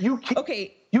you can't,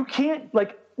 okay. You can't,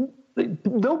 like,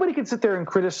 nobody can sit there and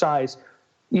criticize,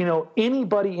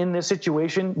 anybody in this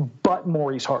situation but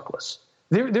Maurice Harkless.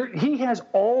 He has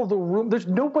all the room. There's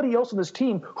nobody else on this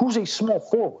team who's a small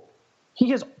forward. He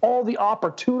has all the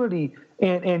opportunity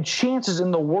and chances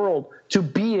in the world to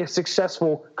be a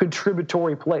successful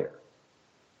contributory player.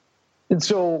 And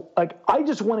so, I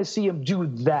just want to see him do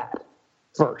that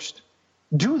first.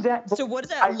 Do that. So what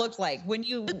does that look like? What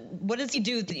does he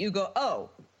do that you go, oh,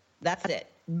 that's it?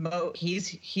 Mo,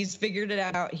 he's figured it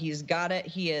out. He's got it.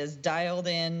 He is dialed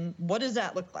in. What does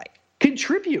that look like?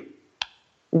 Contribute.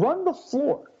 Run the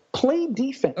floor. Play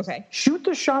defense. Okay. Shoot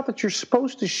the shot that you're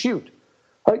supposed to shoot.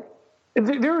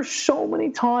 There are so many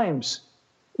times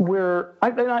where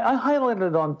I highlighted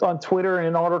it on Twitter and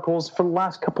in articles for the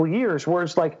last couple of years where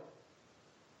it's like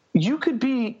you could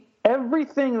be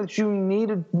everything that you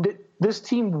needed, that this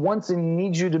team wants and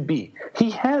needs you to be.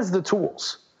 He has the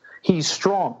tools. He's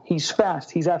strong. He's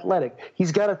fast. He's athletic.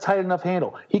 He's got a tight enough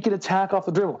handle. He can attack off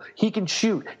the dribble. He can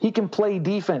shoot. He can play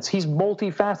defense. He's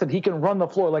multifaceted. He can run the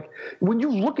floor. Like, when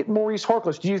you look at Maurice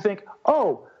Harkless, do you think,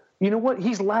 oh, you know what?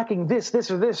 He's lacking this,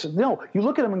 or this. No, you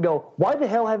look at him and go, why the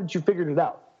hell haven't you figured it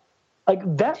out?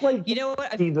 Like, that, like, you know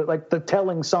what? the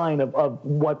telling sign of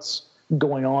what's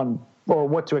going on or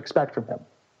what to expect from him.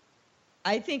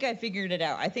 I think I figured it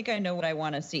out. I think I know what I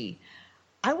want to see.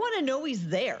 I want to know he's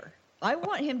there. I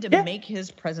want him to make his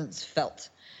presence felt,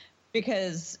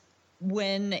 because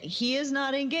when he is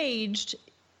not engaged,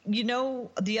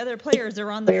 the other players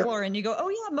are on the floor and you go, oh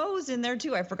yeah, Mo's in there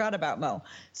too. I forgot about Mo.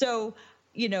 So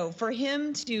for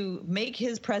him to make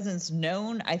his presence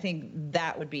known, I think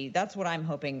that's what I'm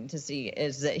hoping to see,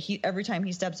 is that every time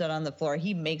he steps out on the floor,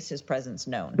 he makes his presence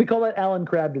known. We call that Allen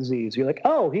Crabbe disease. You're like,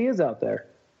 oh, he is out there.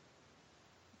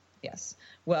 Yes.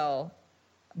 Well,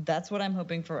 that's what I'm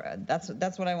hoping for. That's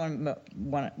what I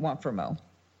want for Mo.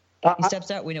 He steps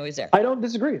out, we know he's there. I don't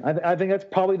disagree. I think that's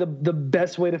probably the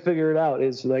best way to figure it out,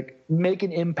 is like make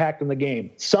an impact in the game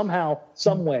somehow,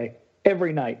 some way,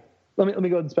 every night. Let me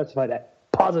go ahead and specify that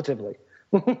positively.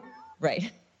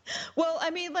 Right. Well,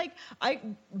 I mean, like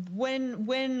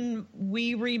when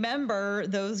we remember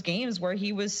those games where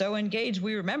he was so engaged,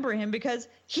 we remember him because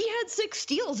he had 6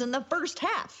 steals in the first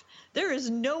half. There is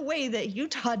no way that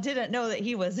Utah didn't know that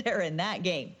he was there in that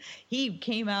game. He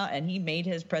came out and he made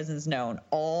his presence known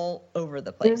all over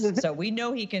the place. So we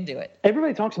know he can do it.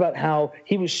 Everybody talks about how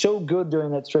he was so good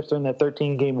during that stretch, during that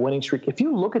 13-game winning streak. If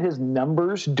you look at his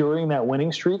numbers during that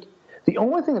winning streak, the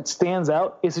only thing that stands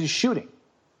out is his shooting.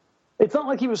 It's not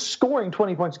like he was scoring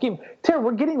 20 points a game. Tara,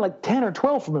 we're getting like 10 or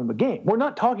 12 from him a game. We're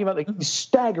not talking about like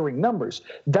staggering numbers.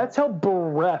 That's how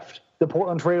bereft the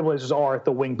Portland Trailblazers are at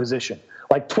the wing position.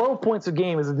 Like 12 points a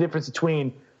game is the difference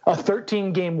between a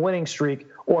 13-game winning streak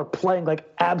or playing like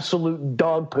absolute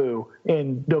dog poo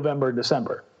in November and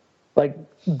December. Like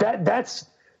that's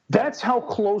how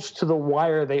close to the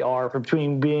wire they are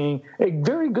between being a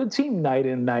very good team night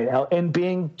in, night out and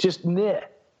being just meh.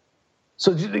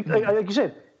 So like you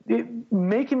said,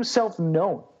 make himself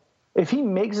known. If he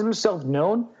makes himself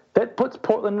known, that puts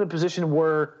Portland in a position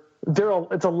where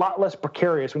it's a lot less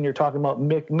precarious when you're talking about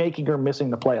making or missing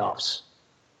the playoffs.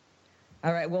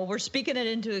 All right. Well, we're speaking it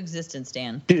into existence,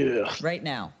 Dan. Yeah. Right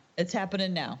now. It's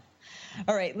happening now.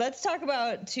 All right. Let's talk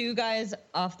about 2 guys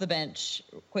off the bench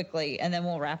quickly, and then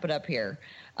we'll wrap it up here.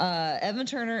 Evan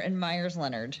Turner and Myers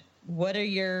Leonard. What are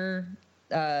your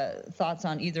thoughts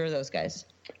on either of those guys?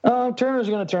 Turner's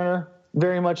going to Turner.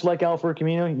 Very much like Alfred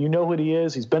Camino. You know what he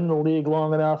is. He's been in the league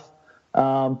long enough.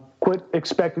 Quit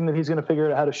expecting that he's going to figure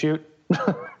out how to shoot.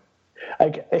 When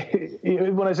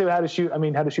I say how to shoot, I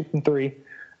mean how to shoot from 3.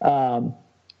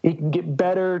 He can get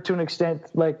better to an extent.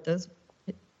 Like,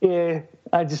 I'm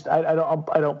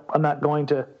not going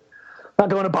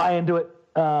to buy into it.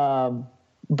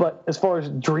 But as far as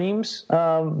dreams,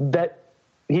 that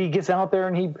he gets out there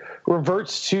and he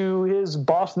reverts to his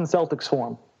Boston Celtics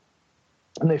form,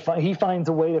 and he finds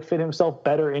a way to fit himself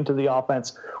better into the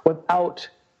offense without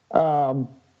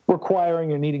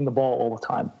requiring or needing the ball all the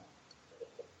time.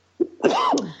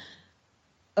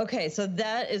 Okay, so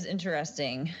that is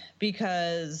interesting,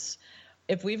 because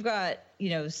if we've got,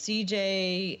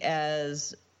 CJ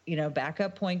as,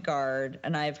 backup point guard,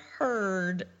 and I've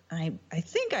heard, I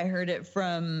think I heard it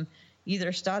from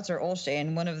either Stotts or Olshey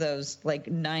in one of those like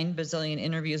 9 bazillion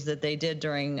interviews that they did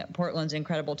during Portland's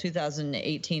incredible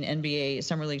 2018 NBA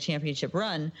Summer League Championship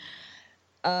run.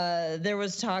 There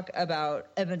was talk about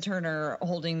Evan Turner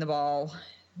holding the ball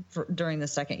during the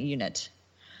second unit.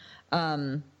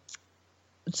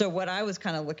 So what I was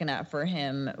kind of looking at for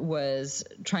him was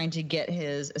trying to get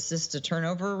his assist to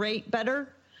turnover rate better,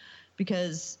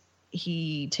 because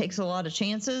he takes a lot of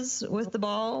chances with the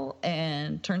ball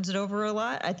and turns it over a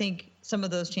lot. I think some of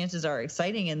those chances are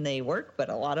exciting and they work, but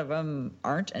a lot of them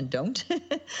aren't and don't.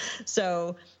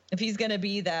 So if he's going to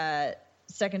be that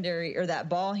secondary or that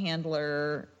ball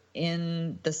handler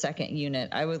in the second unit,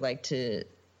 I would like to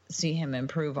see him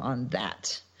improve on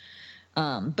that.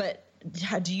 But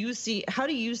how do you see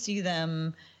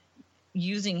them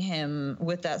using him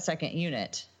with that second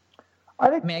unit?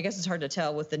 I guess it's hard to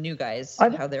tell with the new guys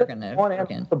how they're going to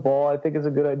work in. The ball, I think, is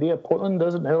a good idea. Portland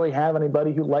doesn't really have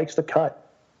anybody who likes to cut.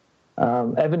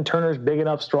 Evan Turner's big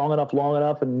enough, strong enough, long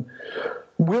enough, and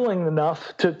willing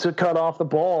enough to cut off the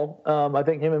ball. I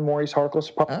think him and Maurice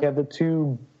Harkless probably have the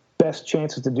 2 best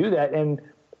chances to do that. And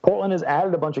Portland has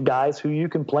added a bunch of guys who you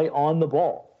can play on the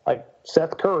ball. Like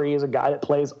Seth Curry is a guy that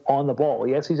plays on the ball.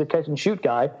 Yes, he's a catch-and-shoot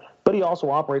guy, but he also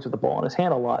operates with the ball in his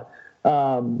hand a lot.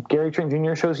 Gary Trent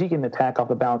Jr. shows he can attack off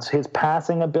the bounce. His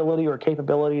passing ability or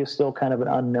capability is still kind of an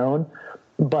unknown,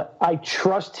 but I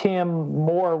trust him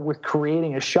more with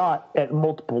creating a shot at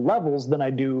multiple levels than I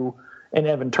do in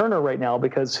Evan Turner right now,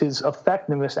 because his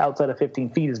effectiveness outside of 15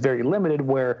 feet is very limited,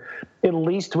 where at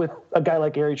least with a guy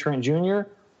like Gary Trent Jr.,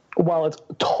 while it's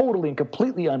totally and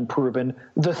completely unproven,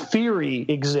 the theory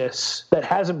exists that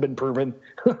hasn't been proven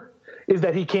is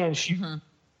that he can shoot. Mm-hmm.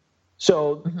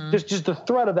 So just the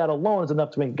threat of that alone is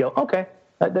enough to make it go, okay.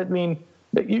 That mean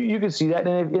you can see that.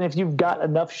 And if you've got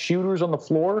enough shooters on the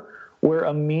floor where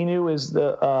Aminu is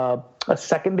a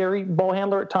secondary ball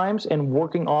handler at times and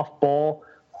working off ball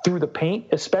through the paint,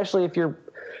 especially if you're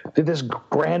this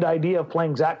grand idea of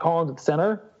playing Zach Collins at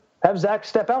center, Have Zach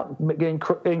step out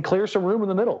and clear some room in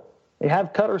the middle. They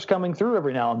have cutters coming through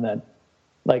every now and then.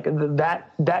 Like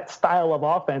that style of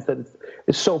offense that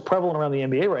is so prevalent around the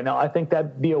NBA right now, I think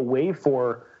that'd be a way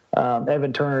for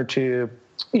Evan Turner to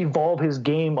evolve his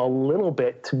game a little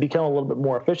bit to become a little bit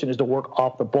more efficient, is to work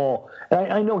off the ball.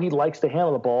 And I know he likes to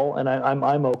handle the ball, and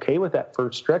I'm okay with that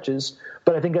for stretches,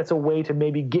 but I think that's a way to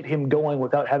maybe get him going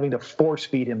without having to force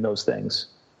feed him those things.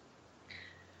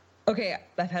 Okay,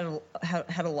 I've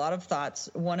had a lot of thoughts.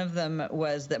 One of them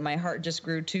was that my heart just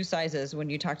grew 2 sizes when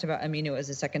you talked about Aminu as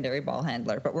a secondary ball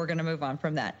handler, but we're going to move on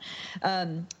from that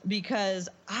because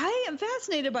I am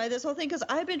fascinated by this whole thing, because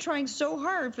I've been trying so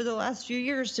hard for the last few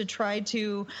years to try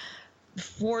to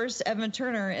force Evan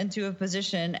Turner into a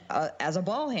position as a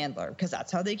ball handler, because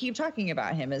that's how they keep talking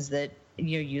about him, is that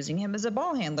you're using him as a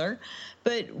ball handler.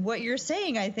 But what you're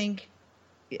saying, I think,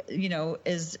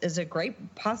 is a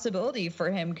great possibility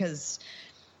for him, because,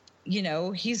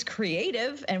 he's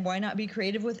creative, and why not be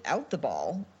creative without the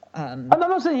ball? I'm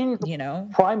not saying he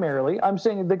needs primarily. I'm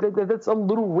saying that's a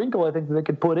little wrinkle I think that they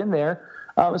could put in there.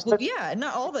 Well, yeah,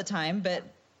 not all the time, but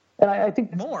I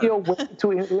think more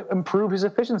to improve his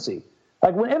efficiency.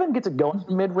 Like when Evan gets it going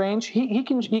from mid-range, he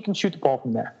can shoot the ball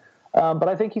from there. But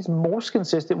I think he's most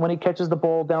consistent when he catches the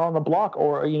ball down on the block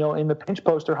or in the pinch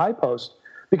post or high post,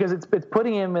 because it's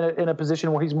putting him in a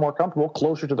position where he's more comfortable,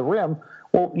 closer to the rim.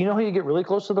 Well, how you get really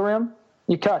close to the rim?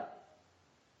 You cut.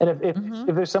 And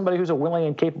if there's somebody who's a willing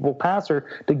and capable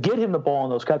passer to get him the ball in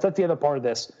those cuts, that's the other part of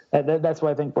this. That's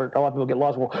why I think where a lot of people get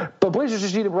lost. Well, the Blazers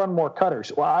just need to run more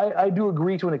cutters. Well, I do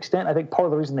agree to an extent. I think part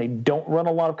of the reason they don't run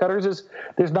a lot of cutters is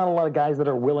there's not a lot of guys that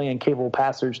are willing and capable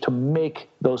passers to make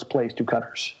those plays to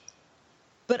cutters.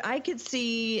 But I could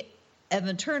see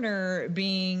Evan Turner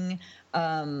being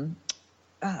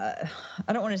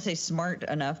I don't want to say smart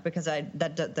enough, because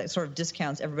that sort of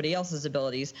discounts everybody else's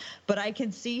abilities, but I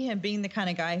can see him being the kind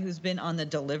of guy who's been on the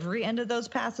delivery end of those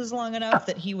passes long enough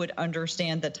that he would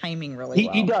understand the timing really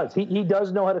well. He does. He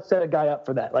does know how to set a guy up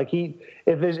for that. Like if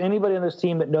there's anybody on this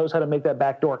team that knows how to make that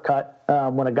backdoor cut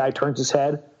when a guy turns his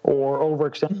head or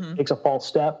overextends, takes a false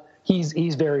step,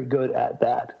 he's very good at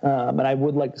that. And I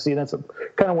would like to see, that's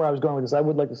kind of where I was going with this. I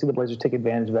would like to see the Blazers take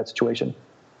advantage of that situation.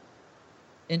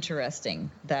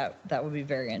 Interesting. That would be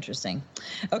very interesting.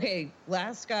 Okay,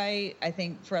 last guy I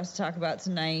think for us to talk about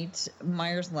tonight,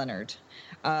 Myers Leonard.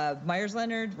 Myers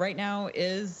Leonard right now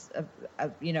is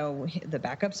the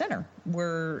backup center.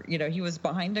 Where he was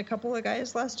behind a couple of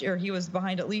guys last year. He was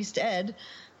behind at least Ed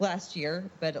last year,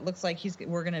 but it looks like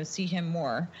we're going to see him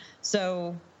more.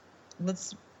 So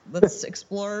let's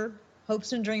explore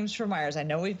hopes and dreams for Myers. I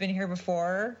know we've been here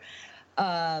before,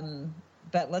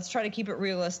 but let's try to keep it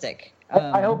realistic.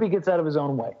 I hope he gets out of his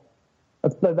own way.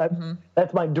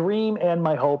 That's my dream and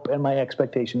my hope and my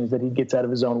expectation, is that he gets out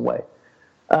of his own way.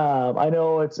 I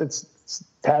know it's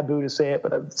taboo to say it,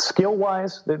 but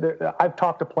skill-wise, I've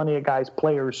talked to plenty of guys,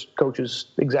 players, coaches,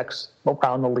 execs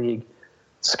around the league.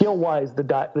 Skill-wise, the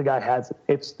guy has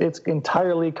it. It's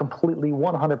entirely, completely,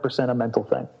 100% a mental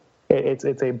thing.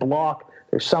 It's a block.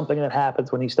 There's something that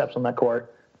happens when he steps on that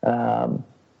court.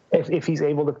 If he's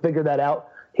able to figure that out,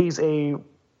 he's a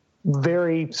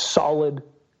very solid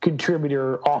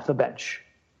contributor off the bench.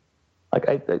 Like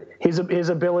his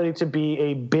ability to be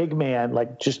a big man,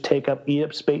 like just eat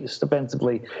up space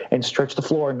defensively and stretch the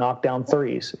floor and knock down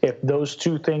threes. If those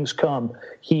two things come,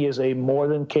 he is a more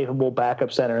than capable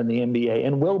backup center in the NBA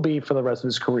and will be for the rest of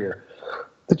his career.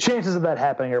 The chances of that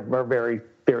happening are very,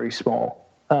 very small.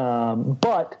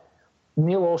 But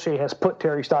Neil Olshey has put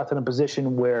Terry Stotts in a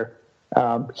position where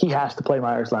he has to play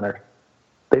Myers Leonard.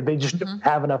 They just don't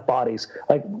have enough bodies.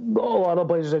 Like a lot of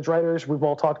Blazers edge writers, we've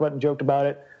all talked about and joked about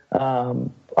it.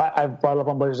 I've brought it up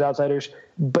on Blazers Outsiders,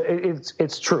 but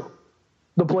it's true.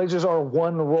 The Blazers are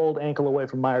one rolled ankle away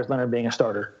from Myers Leonard being a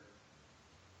starter.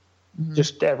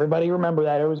 Just everybody remember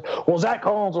that. It was, Zach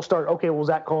Collins will start. Okay,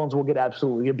 Zach Collins will get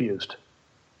absolutely abused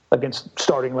against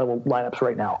starting level lineups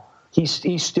right now.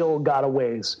 He's still got a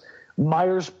ways.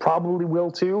 Myers probably will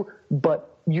too,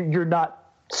 but you're not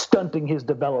stunting his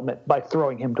development by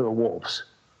throwing him to the Wolves.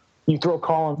 You throw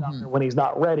Collins out there when he's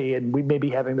not ready, and we may be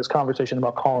having this conversation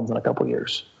about Collins in a couple of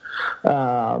years.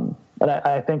 And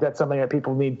I think that's something that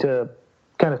people need to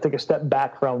kind of take a step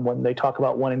back from when they talk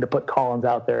about wanting to put Collins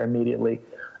out there immediately.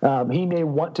 He may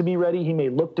want to be ready. He may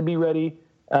look to be ready.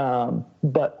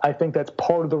 But I think that's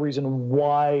part of the reason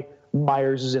why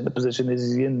Myers is in the position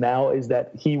he's in now, is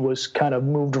that he was kind of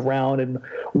moved around and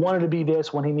wanted to be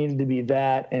this when he needed to be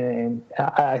that. And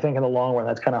I think in the long run,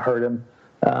 that's kind of hurt him.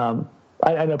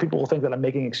 I know people will think that I'm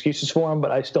making excuses for him,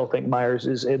 but I still think Myers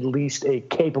is at least a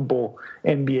capable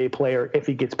NBA player if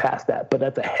he gets past that. But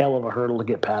that's a hell of a hurdle to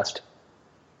get past.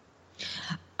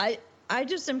 I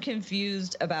just am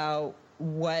confused about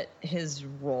what his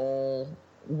role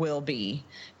will be,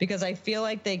 because I feel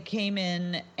like they came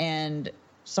in and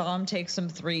saw him take some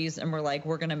threes and were like,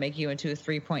 we're going to make you into a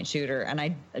 3-point shooter. And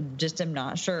I just am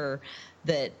not sure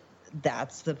that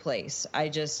that's the place.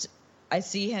 I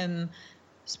see him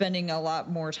spending a lot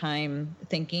more time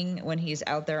thinking when he's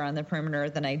out there on the perimeter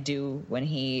than I do when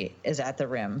he is at the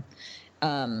rim.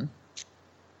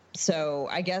 So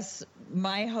I guess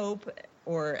my hope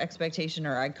or expectation,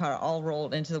 or I call it all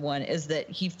rolled into the one, is that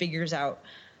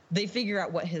they figure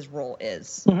out what his role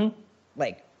is. Mm-hmm.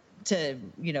 Like, to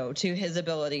his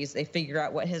abilities, they figure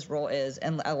out what his role is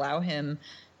and allow him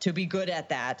to be good at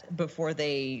that before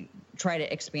they try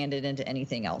to expand it into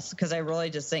anything else. Because I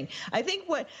really just think,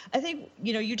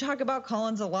 you talk about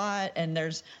Collins a lot, and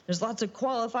there's lots of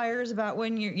qualifiers about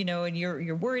when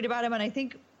you're worried about him. And I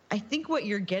think what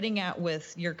you're getting at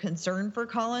with your concern for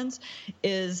Collins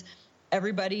is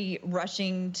everybody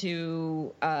rushing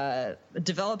to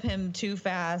develop him too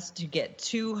fast, to get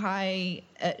too high,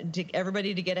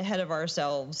 everybody to get ahead of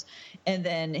ourselves, and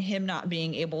then him not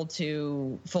being able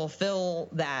to fulfill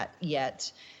that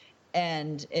yet,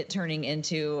 and it turning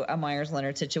into a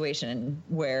Myers-Leonard situation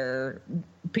where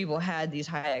people had these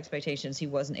high expectations, he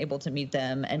wasn't able to meet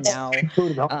them, and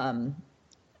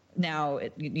now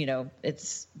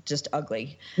it's just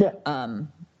ugly. Yeah.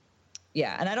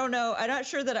 Yeah, and I don't know. I'm not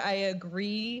sure that I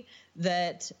agree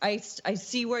that I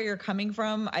see where you're coming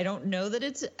from. I don't know that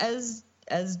it's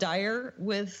as dire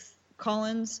with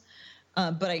Collins,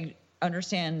 but I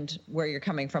understand where you're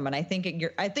coming from, and I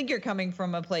think you're coming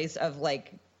from a place of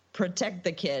like protect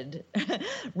the kid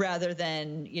rather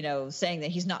than saying that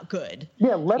he's not good.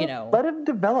 Yeah, let him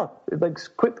develop. Like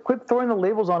quit throwing the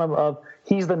labels on him of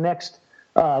he's the next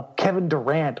Kevin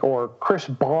Durant or Chris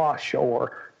Bosh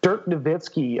or Dirk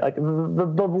Nowitzki, like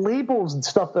the labels and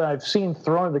stuff that I've seen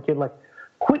thrown at the kid, like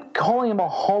quit calling him a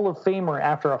Hall of Famer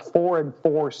after a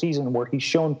 4-4 season where he's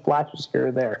shown flashes here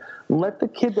or there. Let the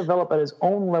kid develop at his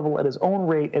own level, at his own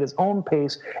rate, at his own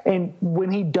pace. And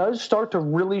when he does start to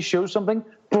really show something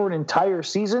for an entire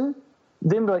season,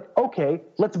 then be like, okay,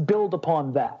 let's build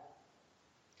upon that.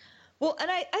 Well,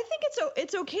 and I think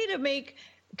it's okay to make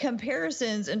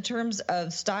comparisons in terms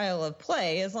of style of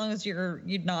play, as long as you're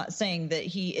not saying that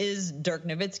he is Dirk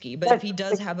Nowitzki. But if he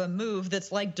does have a move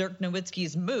that's like Dirk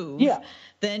Nowitzki's move,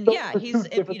 then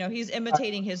he's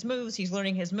imitating his moves, he's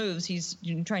learning his moves, he's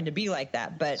trying to be like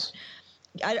that. But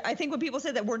I think when people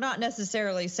say that, we're not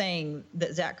necessarily saying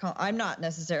that I'm not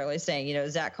necessarily saying,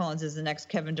 Zach Collins is the next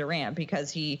Kevin Durant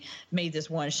because he made this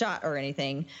one shot or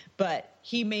anything, but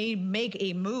he may make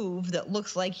a move that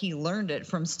looks like he learned it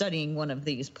from studying one of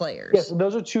these players. Yes,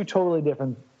 those are two totally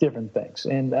different things.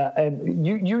 And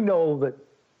you know that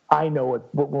I know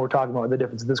what we're talking about, the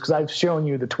difference in this, because I've shown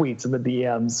you the tweets and the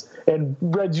DMs and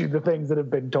read you the things that have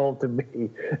been told to me.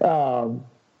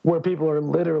 Where people are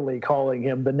literally calling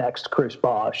him the next Chris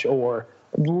Bosh or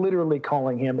literally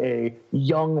calling him a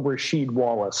young Rasheed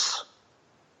Wallace.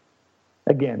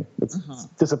 Again, it's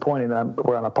disappointing that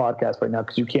we're on a podcast right now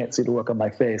because you can't see the look on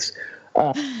my face.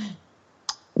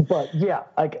 But yeah,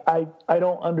 I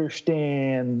don't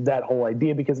understand that whole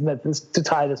idea, because to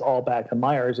tie this all back to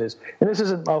Myers and this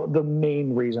isn't the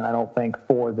main reason I don't think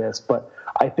for this, but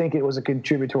I think it was a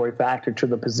contributory factor to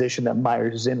the position that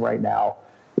Myers is in right now,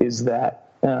 is that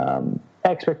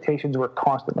expectations were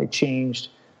constantly changed.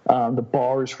 The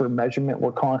bars for measurement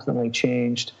were constantly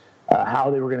changed. How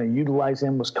they were going to utilize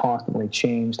him was constantly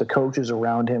changed. The coaches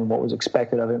around him, what was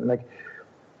expected of him. Like,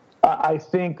 I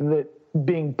think that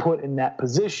being put in that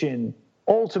position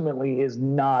ultimately is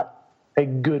not a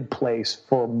good place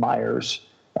for Myers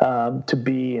to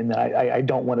be, and I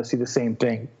don't want to see the same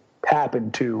thing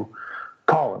happen to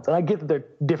Collins. And I get that they're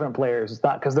different players. It's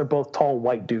not because they're both tall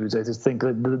white dudes. I just think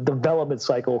that the development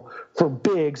cycle for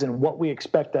bigs and what we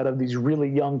expect out of these really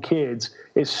young kids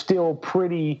is still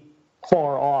pretty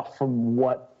far off from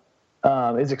what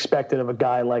is expected of a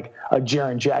guy like a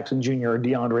Jaren Jackson Jr. or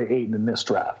DeAndre Ayton in this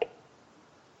draft.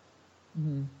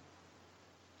 Mm-hmm.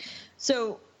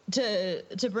 So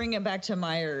to bring it back to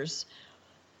Myers,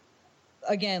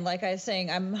 again, like I was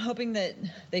saying, I'm hoping that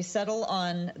they settle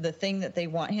on the thing that they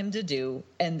want him to do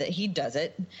and that he does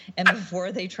it. And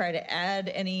before they try to add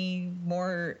any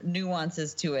more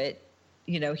nuances to it,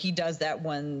 he does that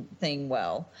one thing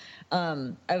well.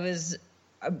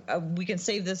 We can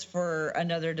save this for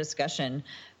another discussion,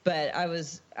 but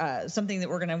something that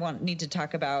we're going to need to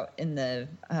talk about in the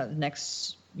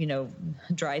next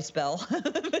dry spell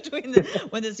between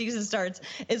when the season starts,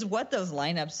 is what those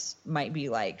lineups might be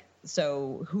like.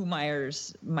 So who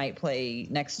Myers might play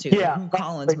next to, who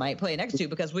Collins might play next to,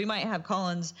 because we might have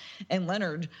Collins and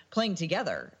Leonard playing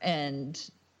together, and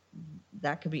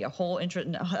that could be a whole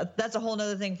that's a whole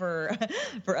nother thing for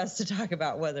us to talk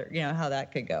about, whether how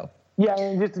that could go. Yeah,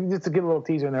 and just to give a little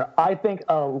teaser in there, I think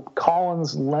a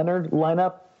Collins-Leonard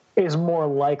lineup is more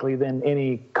likely than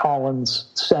any Collins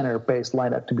center-based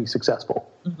lineup to be successful.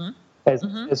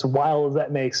 As wild as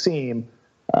that may seem,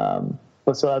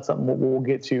 but so that's something we'll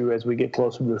get to as we get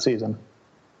closer to the season.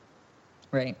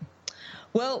 Right.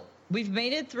 Well, we've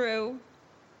made it through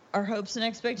our hopes and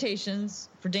expectations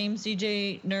for Dame,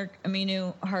 CJ, Nurk,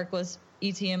 Aminu, Harkless,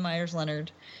 ETM, Myers,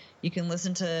 Leonard. You can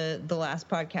listen to the last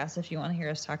podcast if you want to hear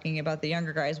us talking about the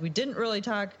younger guys. We didn't really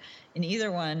talk in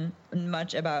either one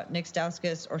much about Nick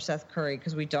Stauskas or Seth Curry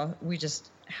because we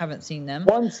just haven't seen them.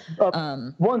 One's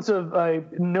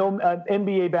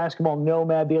NBA basketball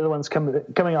nomad. The other one's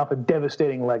coming off a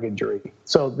devastating leg injury.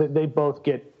 So they both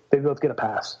get a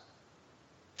pass.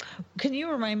 Can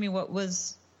you remind me what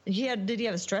was he had? Did he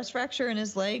have a stress fracture in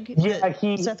his leg? Yeah,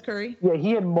 Seth Curry. Yeah, he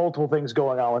had multiple things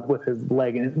going on with his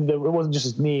leg, and it wasn't just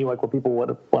his knee like what people want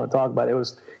to talk about. It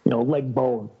was leg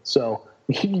bone. So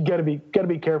you got to be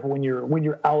careful when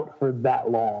you're out for that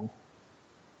long.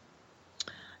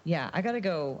 Yeah, I gotta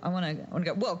go. I want to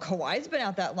go. Well, Kawhi's been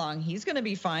out that long. He's gonna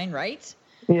be fine, right?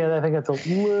 Yeah, I think that's a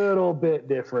little bit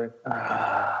different.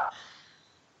 I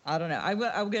don't know.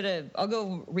 I'll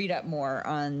go read up more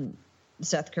on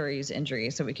Seth Curry's injury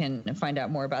so we can find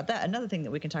out more about that. Another thing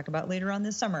that we can talk about later on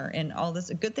this summer, and all this.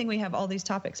 A good thing we have all these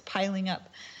topics piling up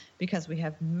because we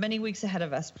have many weeks ahead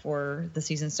of us before the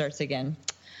season starts again.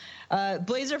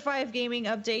 Blazer 5 gaming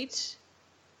update.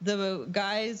 The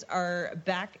guys are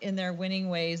back in their winning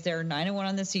ways. They're 9-1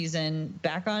 on the season,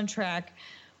 back on track.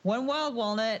 One Wild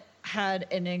Walnut had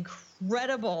an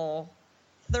incredible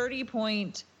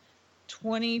 30-point,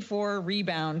 24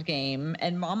 rebound game,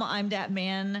 and Mama I'm Dat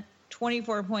Man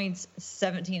 24 points,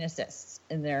 17 assists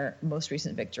in their most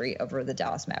recent victory over the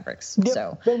Dallas Mavericks. Yep.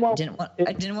 So I didn't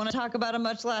want to talk about them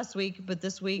much last week, but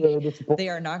this week they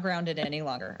are not grounded any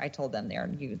longer. I told them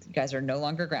you guys are no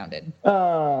longer grounded.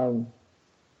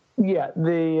 Yeah,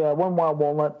 the One Wild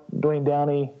Walnut, Dwayne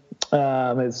Downey,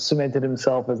 has cemented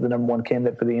himself as the number one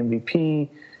candidate for the MVP.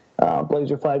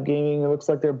 Blazer 5 Gaming, it looks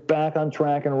like they're back on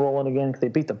track and rolling again because they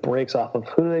beat the brakes off of,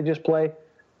 who did they just play?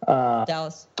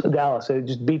 Dallas. They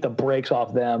just beat the brakes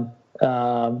off them.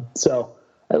 So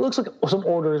it looks like some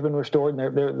order has been restored,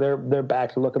 and they're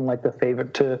back to looking like the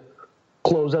favorite to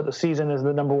close out the season as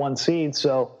the number one seed.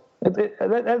 So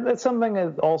that's something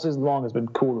that all season long has been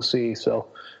cool to see. So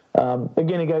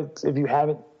again, you guys, if you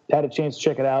haven't had a chance to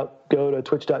check it out, go to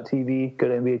twitch.tv, go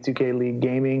to NBA 2K League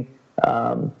Gaming,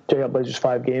 check out Blazers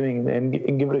 5 Gaming,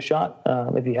 and give it a shot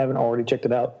if you haven't already checked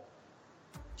it out.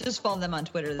 Just follow them on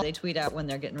Twitter. They tweet out when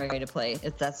they're getting ready to play.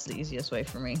 That's the easiest way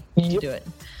for me to do it.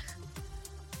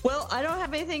 Well, I don't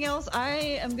have anything else.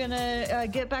 I am going to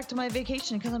get back to my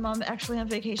vacation because I'm actually on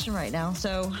vacation right now.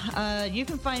 So you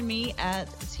can find me at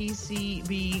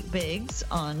TCB Biggs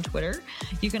on Twitter.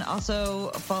 You can also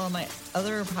follow my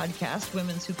other podcast,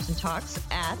 Women's Hoops and Talks,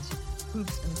 at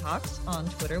Hoops and Talks on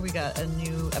Twitter. We got a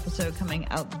new episode coming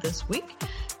out this week.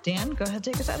 Dan, go ahead,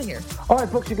 take us out of here. All right,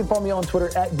 folks, you can follow me on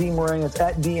Twitter at DMarang. It's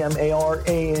at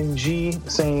DMARANG.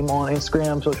 Same on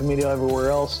Instagram, social media, everywhere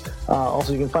else.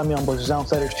 Also, you can find me on Blazers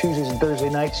Outsiders Tuesdays and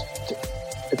Thursday nights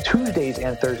at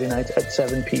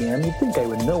 7 p.m. You'd think I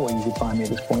would know where you could find me at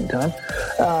this point in time.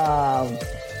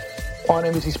 On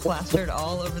NBC Sports. Plastered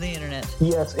all over the internet.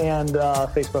 Yes, and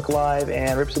Facebook Live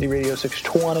and Rip City Radio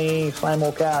 620,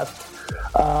 simulcast.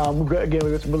 We've got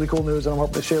some really cool news that I'm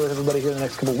hoping to share with everybody here in the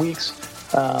next couple of weeks.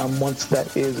 Once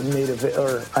that is made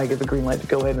or I get the green light to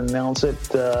go ahead and announce it,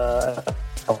 I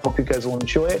hope you guys will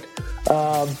enjoy it.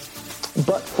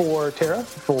 But for Tara,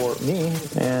 for me,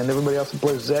 and everybody else at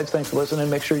Blazers Edge, thanks for listening.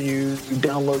 Make sure you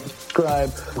download,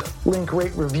 subscribe, link,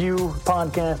 rate, review,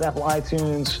 podcast, Apple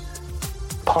iTunes,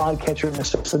 podcatcher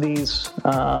necessities,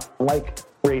 like,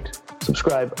 rate,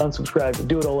 subscribe, unsubscribe,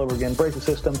 do it all over again. Break the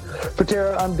system. For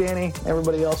Tara, I'm Danny.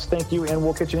 Everybody else, thank you, and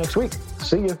we'll catch you next week.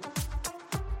 See you.